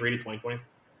 2023 to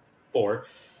 2024,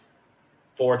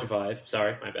 4 to 5.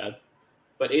 Sorry, my bad.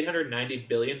 But $890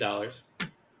 billion.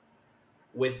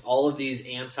 With all of these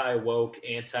anti-woke,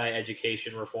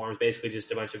 anti-education reforms, basically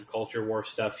just a bunch of culture war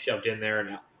stuff shoved in there,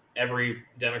 and every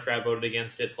Democrat voted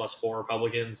against it, plus 4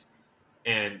 Republicans,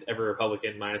 and every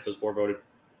Republican minus those 4 voted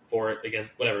for it,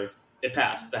 against whatever. It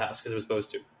passed the House because it was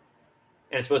supposed to.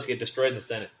 And it's supposed to get destroyed in the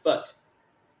Senate. But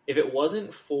if it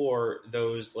wasn't for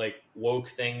those woke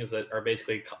things that are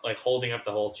basically holding up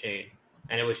the whole chain,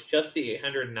 and it was just the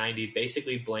 890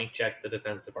 basically blank checked the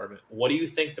Defense Department. What do you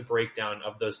think the breakdown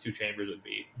of those two chambers would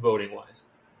be, voting-wise?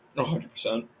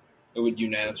 100%. It would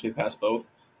unanimously pass both.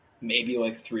 Maybe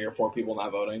like 3 or 4 people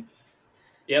not voting.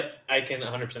 Yep, I can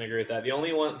 100% agree with that. The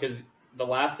only one, because the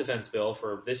last defense bill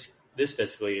for this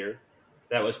fiscal year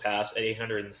that was passed at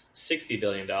 $860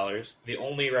 billion, the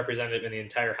only representative in the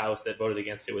entire House that voted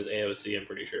against it was AOC, I'm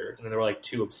pretty sure. And then there were like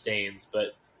 2 abstains.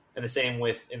 And the same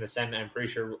in the Senate, I'm pretty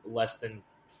sure less than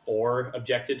 4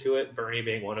 objected to it, Bernie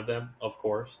being one of them, of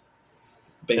course.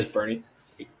 Base Bernie.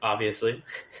 Obviously.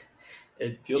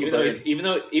 Even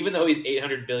though he's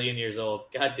 800 billion years old,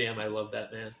 goddamn, I love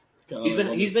that man.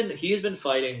 He has been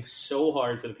fighting so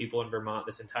hard for the people in Vermont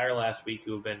this entire last week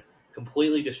who have been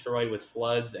completely destroyed with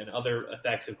floods and other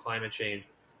effects of climate change.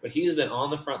 But he has been on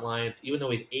the front lines, even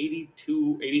though he's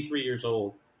 83 years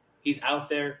old. He's out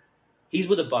there. He's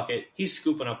with a bucket. He's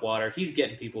scooping up water. He's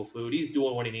getting people food. He's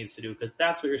doing what he needs to do because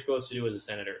that's what you're supposed to do as a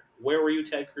senator. Where were you,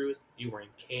 Ted Cruz? You were in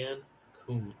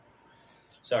Cancun.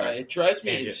 Sorry. It drives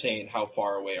me insane how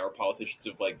far away our politicians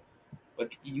have, like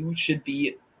you should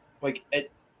be, like,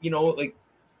 we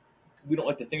don't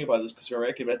like to think about this because we're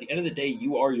American, but at the end of the day,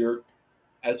 you are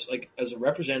as a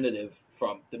representative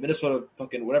from the Minnesota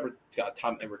fucking whatever, God,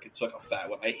 Tom Emmer can suck a fat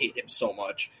one. I hate him so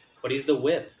much. But he's the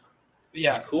whip.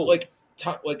 Yeah. He's cool.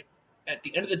 At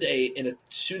the end of the day, in a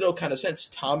pseudo kind of sense,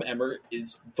 Tom Emmer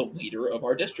is the leader of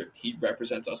our district. He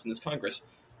represents us in this Congress.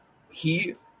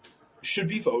 He should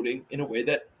be voting in a way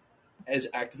that is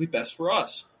actively best for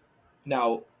us.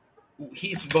 Now,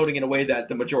 he's voting in a way that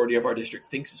the majority of our district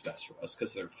thinks is best for us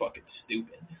because they're fucking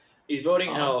stupid. He's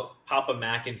voting how Papa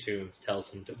Macintoons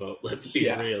tells him to vote. Let's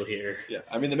be real here. Yeah,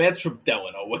 I mean, the man's from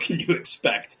Delano. What can you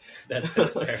expect? That's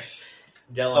fair.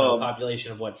 Delano,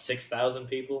 population of 6,000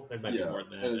 people? It might be more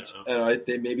than that. I don't know.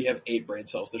 They maybe have 8 brain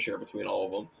cells to share between all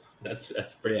of them.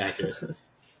 That's pretty accurate.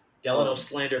 Delano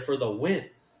slander for the win.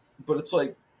 But it's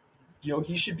like,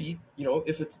 he should be,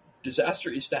 if a disaster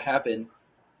is to happen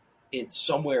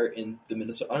somewhere in the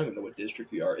Minnesota, I don't even know what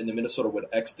district we are, in the Minnesota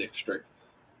X district,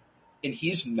 and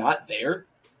he's not there,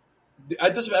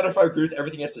 it doesn't matter if I agree with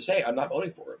everything he has to say, I'm not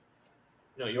voting for him.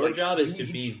 No, your job is to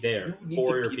be there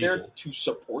for your people. There to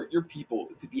support your people,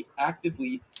 to be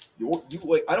actively I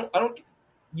don't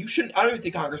even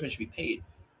think congressmen should be paid.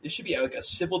 It should be like a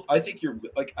civil. I think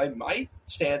my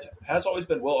stance has always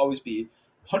been, will always be,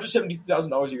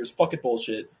 $172,000 a year is fucking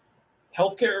bullshit.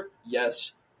 Healthcare,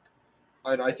 yes,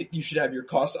 and I think you should have your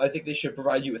costs. I think they should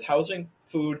provide you with housing,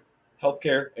 food,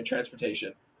 healthcare, and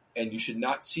transportation, and you should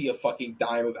not see a fucking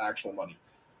dime of actual money.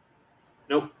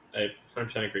 Nope, I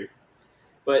 100% agree.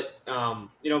 But,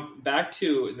 back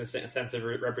to the sense of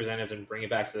representative and bring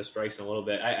it back to the strikes in a little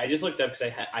bit. I just looked up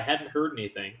because I hadn't heard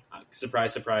anything.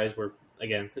 Surprise, surprise,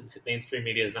 again, the mainstream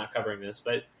media is not covering this.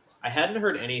 But I hadn't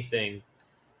heard anything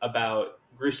about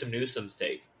Gruesome Newsom's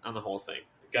take on the whole thing.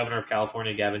 The governor of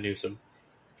California, Gavin Newsom,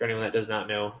 for anyone that does not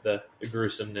know the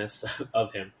gruesomeness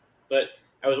of him. But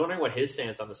I was wondering what his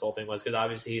stance on this whole thing was, because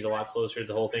obviously he's a lot closer to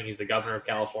the whole thing. He's the governor of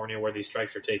California where these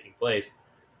strikes are taking place.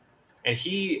 And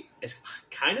he has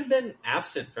kind of been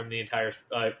absent from the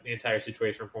entire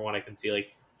situation from what I can see.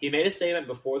 Like, he made a statement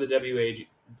before the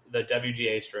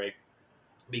WGA strike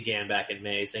began back in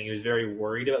May, saying he was very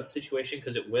worried about the situation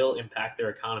because it will impact their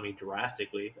economy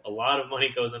drastically. A lot of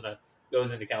money goes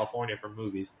into California from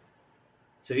movies.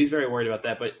 So he's very worried about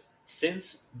that. But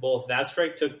since both that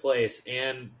strike took place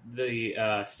and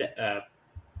the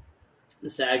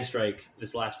SAG strike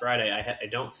this last Friday, I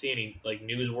don't see any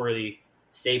newsworthy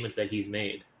statements that he's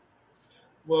made.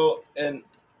 Well, and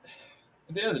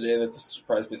at the end of the day, that doesn't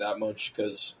surprise me that much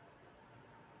because,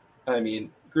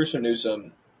 Gruesome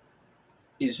Newsom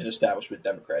is an establishment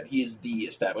Democrat. He is the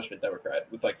establishment Democrat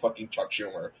with fucking Chuck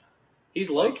Schumer. He's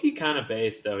low-key kind of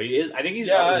based, though. He is. I think he's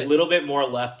a little bit more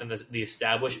left than the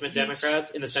establishment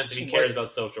Democrats in the sense that he cares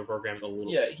about social programs a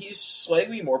little bit. Yeah, he's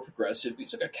slightly more progressive.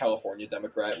 He's like a California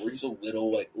Democrat where he's a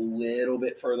little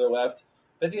bit further left.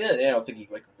 But at the end of the day, I don't think he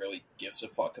really gives a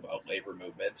fuck about labor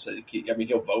movements.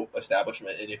 He'll vote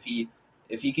establishment, and if he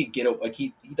could get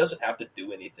he doesn't have to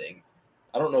do anything.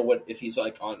 I don't know if he's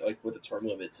on what the term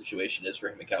limit situation is for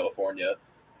him in California.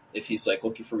 If he's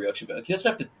looking for reelection, but he doesn't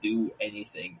have to do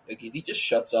anything. If he just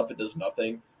shuts up and does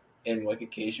nothing, and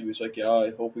occasionally he's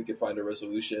I hope we can find a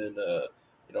resolution.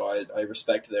 I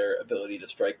respect their ability to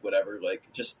strike, whatever.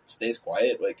 Just stays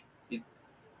quiet. It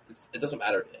doesn't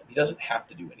matter to him. He doesn't have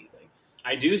to do anything.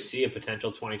 I do see a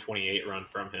potential 2028 run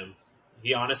from him.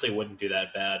 He honestly wouldn't do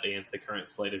that bad against the current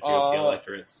slate of GOP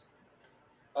electorates.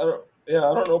 I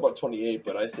don't know about 28,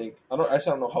 but I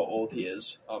don't know how old he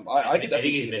is. I could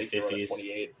definitely see him making a run at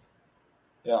 28.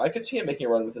 Yeah, I could see him making a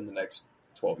run within the next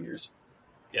 12 years.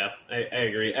 Yeah, I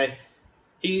agree.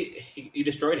 He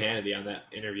destroyed Hannity on that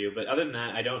interview, but other than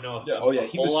that, I don't know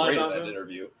He was great in that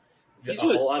interview.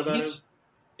 Whole lot about him,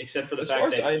 except for the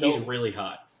fact that he's really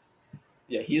hot.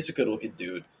 Yeah, he is a good-looking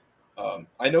dude.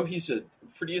 I know he's a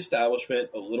pretty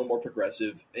establishment, a little more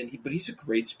progressive, but he's a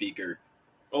great speaker.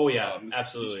 Oh yeah,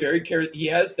 absolutely. He's very He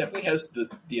definitely has the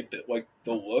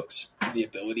looks, and the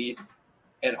ability,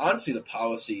 and honestly the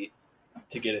policy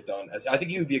to get it done. I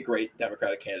think he would be a great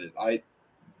Democratic candidate. I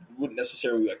wouldn't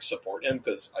necessarily support him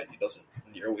because he doesn't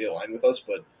nearly align with us,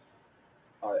 but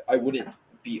I wouldn't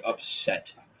be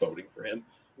upset voting for him.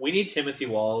 We need Timothy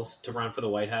Walz to run for the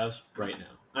White House right now.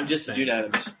 I'm just saying.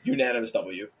 Unanimous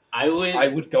W. I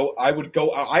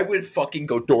would fucking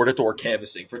go door to door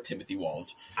canvassing for Timothy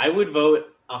Walz. I would vote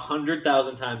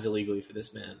 100,000 times illegally for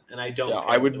this man, and I don't. Yeah,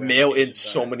 I would mail in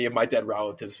so many of my dead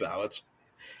relatives' ballots.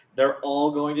 They're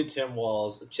all going to Tim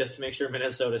Walz just to make sure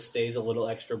Minnesota stays a little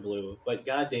extra blue. But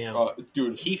goddamn,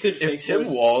 dude, he could fix this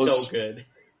so good.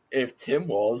 If Tim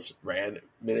Walz ran,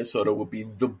 Minnesota would be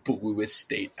the bluest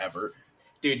state ever.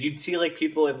 Dude, you'd see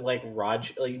people in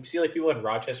people in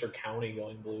Rochester County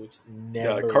going blue.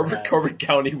 Carver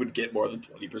County would get more than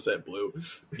 20% blue.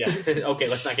 Yeah, okay,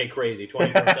 let's not get crazy.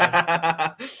 20%.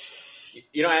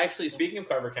 Actually, speaking of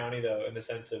Carver County, though, in the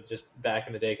sense of just back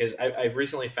in the day, because I've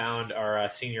recently found our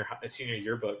senior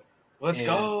yearbook. Let's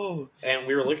go. And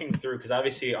we were looking through because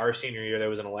obviously our senior year there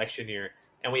was an election year,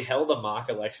 and we held a mock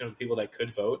election of people that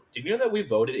could vote. Did you know that we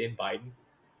voted in Biden?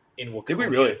 In Waconia? Did we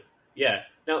really? Yeah.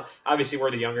 Now, obviously, we're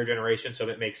the younger generation, so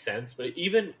it makes sense. But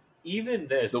even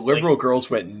this, the liberal girls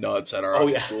went nuts at our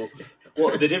high school.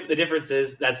 Well, the difference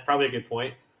is that's probably a good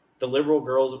point. The liberal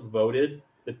girls voted.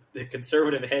 The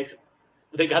conservative hicks,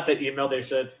 they got that email. They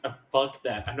said, "Fuck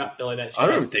that! I'm not filling that shit." I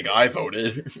don't even think I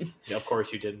voted. Yeah, of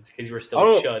course you didn't, because you were still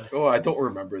a chud. Oh, I don't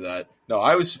remember that. No,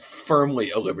 I was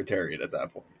firmly a libertarian at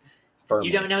that point. Firmly.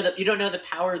 You don't know the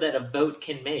power that a vote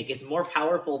can make. It's more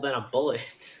powerful than a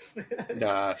bullet.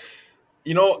 Nah.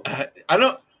 I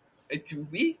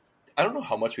don't know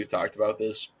how much we've talked about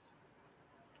this.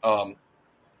 I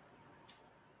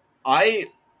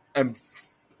am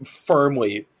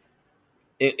firmly,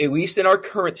 at least in our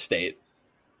current state,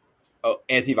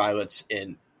 anti-violence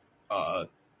in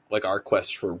our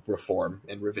quest for reform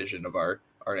and revision of our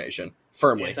nation.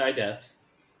 Firmly anti-death.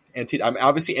 I'm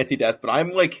obviously anti-death, but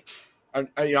I'm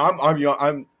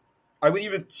I would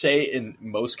even say in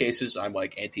most cases I'm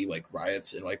anti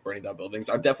riots and burning down buildings.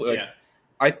 I'm definitely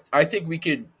I think we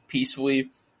could peacefully.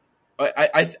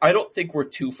 I don't think we're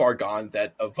too far gone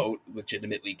that a vote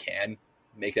legitimately can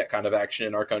make that kind of action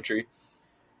in our country.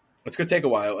 It's going to take a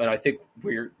while, and I think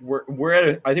we're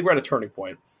at a turning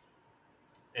point.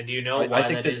 And do you know why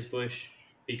that is, Bush?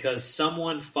 Because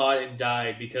someone fought and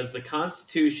died. Because the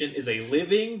Constitution is a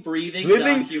living, breathing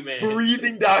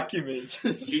document.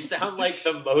 You sound like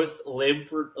the most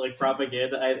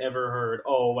propaganda I've ever heard.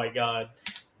 Oh my god,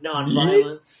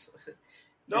 nonviolence.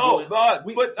 No, we're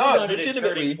not legitimately. At a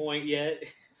turning point yet.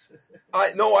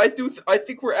 I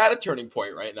think we're at a turning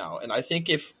point right now, and I think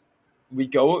if we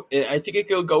go, I think it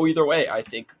could go either way. I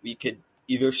think we could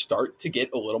either start to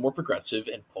get a little more progressive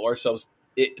and pull ourselves,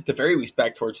 at the very least,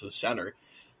 back towards the center.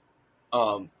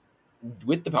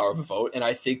 With the power of a vote, and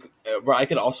I think I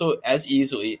could also as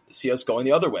easily see us going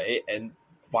the other way, and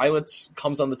violence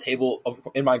comes on the table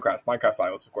in Minecraft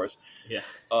violence, of course. Yeah,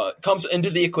 comes into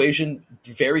the equation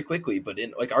very quickly. But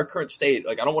in our current state,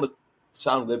 I don't want to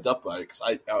sound lived up by it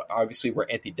because obviously we're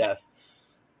anti-death.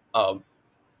 I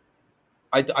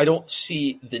don't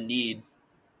see the need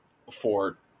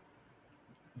for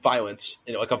violence,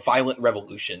 a violent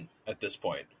revolution at this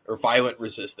point, or violent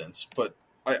resistance, but.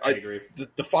 I agree.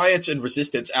 Defiance and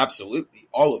resistance, absolutely,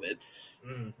 all of it,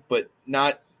 but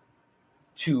not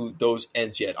to those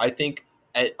ends yet. I think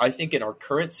in our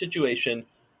current situation,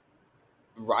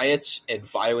 riots and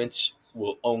violence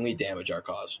will only damage our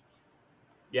cause.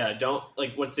 Yeah, don't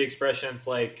what's the expression? It's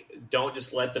don't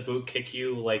just let the boot kick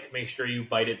you. Make sure you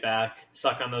bite it back,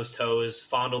 suck on those toes,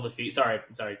 fondle the feet. Sorry,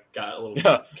 got a little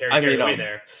carried away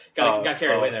there. Got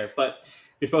carried away there, but.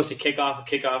 You're supposed to kick off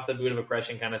the boot of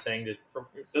oppression kind of thing. Just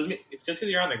because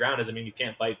you're on the ground doesn't mean you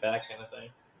can't bite back kind of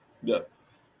thing. Yeah.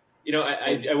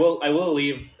 I will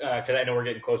leave because I know we're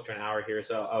getting close to an hour here,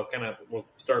 so we'll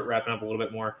start wrapping up a little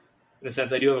bit more. In a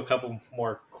sense, I do have a couple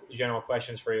more general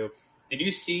questions for you. Did you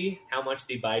see how much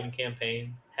the Biden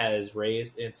campaign has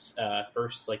raised in its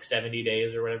first 70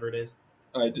 days or whatever it is?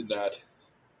 I did not.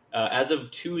 As of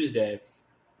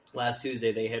last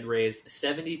Tuesday, they had raised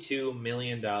 $72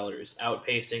 million,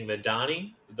 outpacing the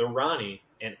Donnie, the Ronnie,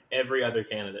 and every other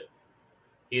candidate.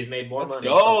 He's made more money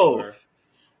so far.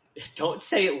 Don't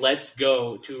say "Let's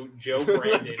go" to Joe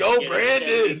Brandon. Let's go,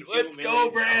 Brandon. Let's go,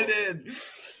 Brandon.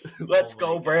 Let's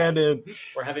go, Brandon.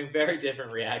 We're having very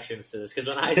different reactions to this because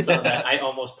when I saw that, I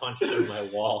almost punched through my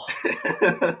wall.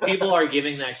 People are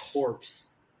giving that corpse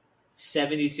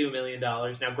 $72 million.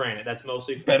 Now, granted, that's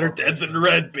mostly for better dead than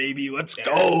red, baby. Let's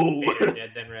go. Better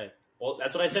dead than red. Well,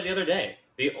 that's what I said the other day.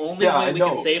 The only way we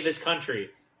can save this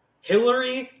country,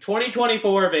 Hillary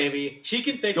 2024, baby. She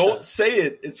can fix us. Don't say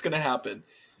it. It's going to happen.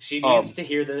 She needs to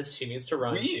hear this. She needs to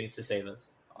run. She needs to save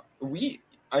us.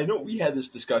 I know we had this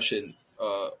discussion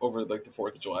over like the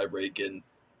 4th of July break, and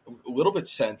a little bit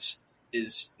since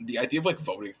is the idea of like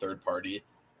voting third party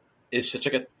is such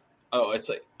like it's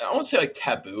like I don't want to say like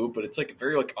taboo, but it's like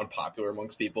very like unpopular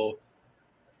amongst people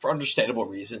for understandable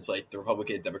reasons. Like the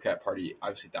Republican and Democrat Party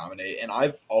obviously dominate, and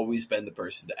I've always been the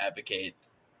person to advocate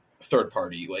third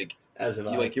party. Like as of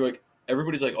you're like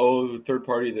everybody's like, oh, third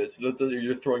party,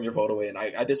 you're throwing your vote away, and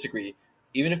I disagree.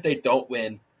 Even if they don't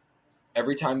win,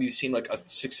 every time you've seen like a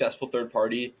successful third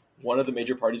party, one of the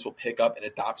major parties will pick up and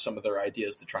adopt some of their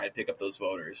ideas to try and pick up those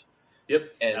voters.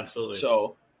 Yep, and absolutely.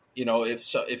 So,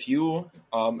 if you,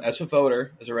 as a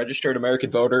voter, as a registered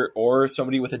American voter, or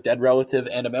somebody with a dead relative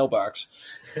and a mailbox,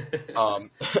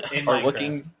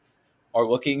 are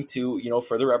looking to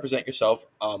further represent yourself,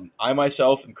 I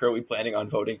myself am currently planning on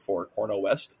voting for Cornel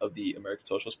West of the American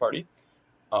Socialist Party.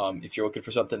 If you're looking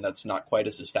for something that's not quite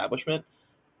as establishment,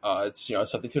 it's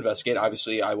something to investigate.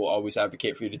 Obviously, I will always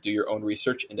advocate for you to do your own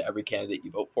research into every candidate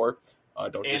you vote for.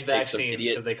 Don't just take some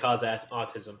idiot because they cause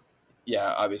autism.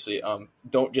 Yeah, obviously.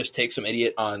 Don't just take some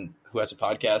idiot on who has a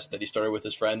podcast that he started with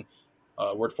his friend.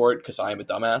 Word for it, because I am a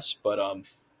dumbass. But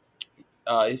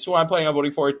so I'm planning on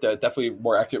voting for it. Definitely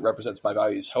more accurate represents my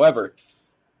values. However,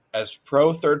 as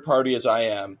pro third party as I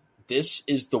am, this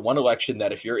is the one election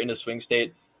that if you're in a swing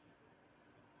state,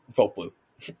 vote blue.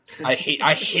 I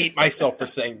hate myself for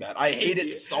saying that. I hate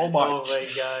it so much. Oh my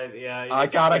god! Yeah.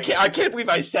 I can't believe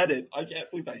I said it. I can't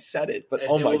believe I said it. But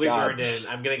oh my god! Burned in.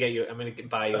 I'm gonna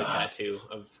buy you a tattoo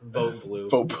of vote blue.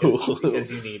 Vote blue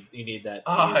because you need that.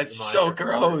 It's so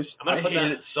gross. I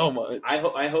hate it so much.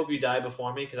 I hope you die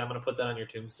before me because I'm gonna put that on your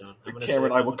tombstone.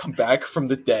 Cameron, I will come back from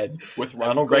the dead with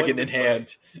Ronald Reagan in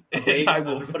hand, and I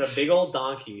will put a big old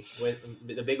donkey with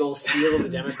the big old seal of the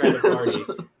Democratic Party.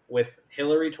 With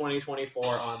Hillary 2024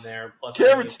 on there. Plus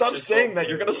Cameron, stop saying that.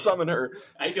 You're going to summon her.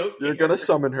 I don't. You're going to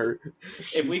summon her.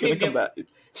 If we can come back.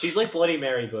 She's like Bloody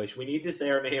Mary Bush. We need to say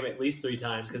her name at least 3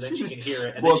 times because then she can hear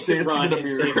it and then she can run and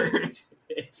save it.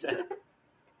 Exactly.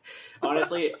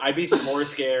 Honestly, I'd be more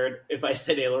scared if I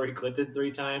said Hillary Clinton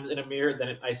 3 times in a mirror than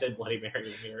if I said Bloody Mary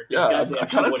in a mirror. Yeah, I'm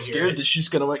kind of scared that she's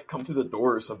going to like come through the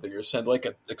door or something or send like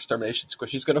an extermination squad.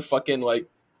 She's going to fucking like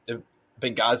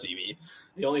Benghazi me.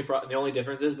 The only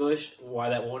difference is, Bush, why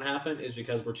that won't happen is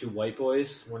because we're 2 white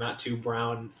boys. We're not 2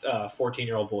 brown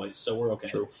 14-year-old boys, so we're okay.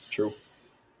 True.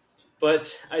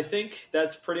 But I think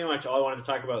that's pretty much all I wanted to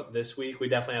talk about this week. We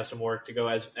definitely have some more to go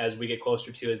as we get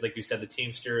closer to, as like you said, the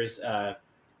Teamsters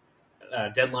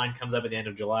deadline comes up at the end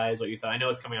of July is what you thought. I know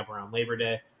it's coming up around Labor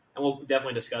Day, and we'll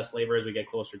definitely discuss labor as we get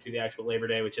closer to the actual Labor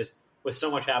Day, which is with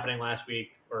so much happening last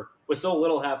week, or with so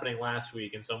little happening last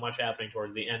week and so much happening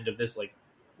towards the end of this, like,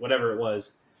 whatever it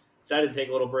was, decided to take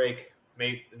a little break,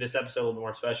 make this episode a little bit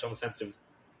more special in the sense of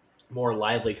more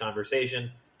lively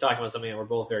conversation, talking about something that we're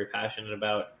both very passionate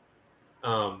about.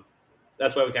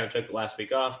 That's why we kind of took the last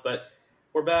week off, but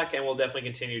we're back and we'll definitely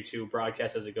continue to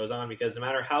broadcast as it goes on because no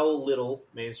matter how little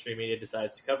mainstream media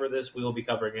decides to cover this, we will be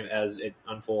covering it as it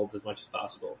unfolds as much as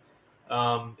possible.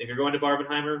 If you're going to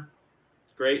Barbenheimer,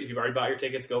 great. If you've already bought your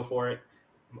tickets, go for it.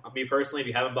 Me personally, if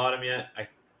you haven't bought them yet, I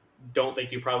don't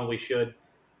think you probably should.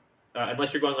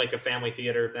 Unless you're going like a family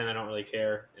theater, then I don't really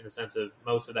care in the sense of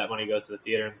most of that money goes to the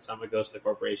theater and some of it goes to the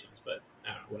corporations, but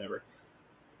I don't know, whatever.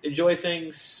 Enjoy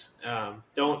things.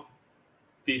 Don't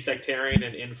be sectarian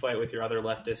and infight with your other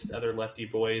lefty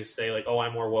boys. Say like, oh,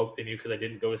 I'm more woke than you because I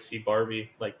didn't go to see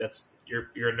Barbie. Like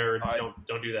you're a nerd.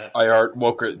 Don't do that. I are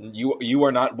woker. You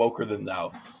are not woker than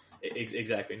thou.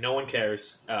 Exactly. No one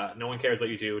cares. No one cares what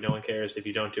you do. No one cares if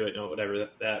you don't do it. No, whatever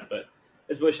that. But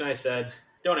as Bush and I said,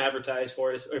 don't advertise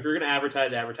for it. If you're going to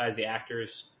advertise the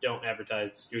actors. Don't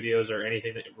advertise the studios or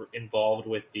anything that involved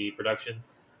with the production.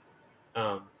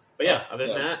 But yeah, other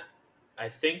than that, I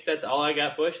think that's all I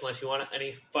got, Bush, unless you want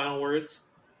any final words.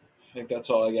 I think that's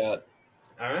all I got.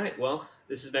 All right. Well,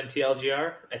 this has been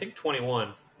TLGR. I think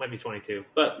 21. Might be 22.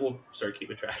 But we'll start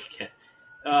keeping track again.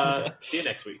 See you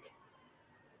next week.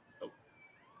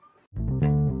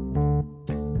 Oh.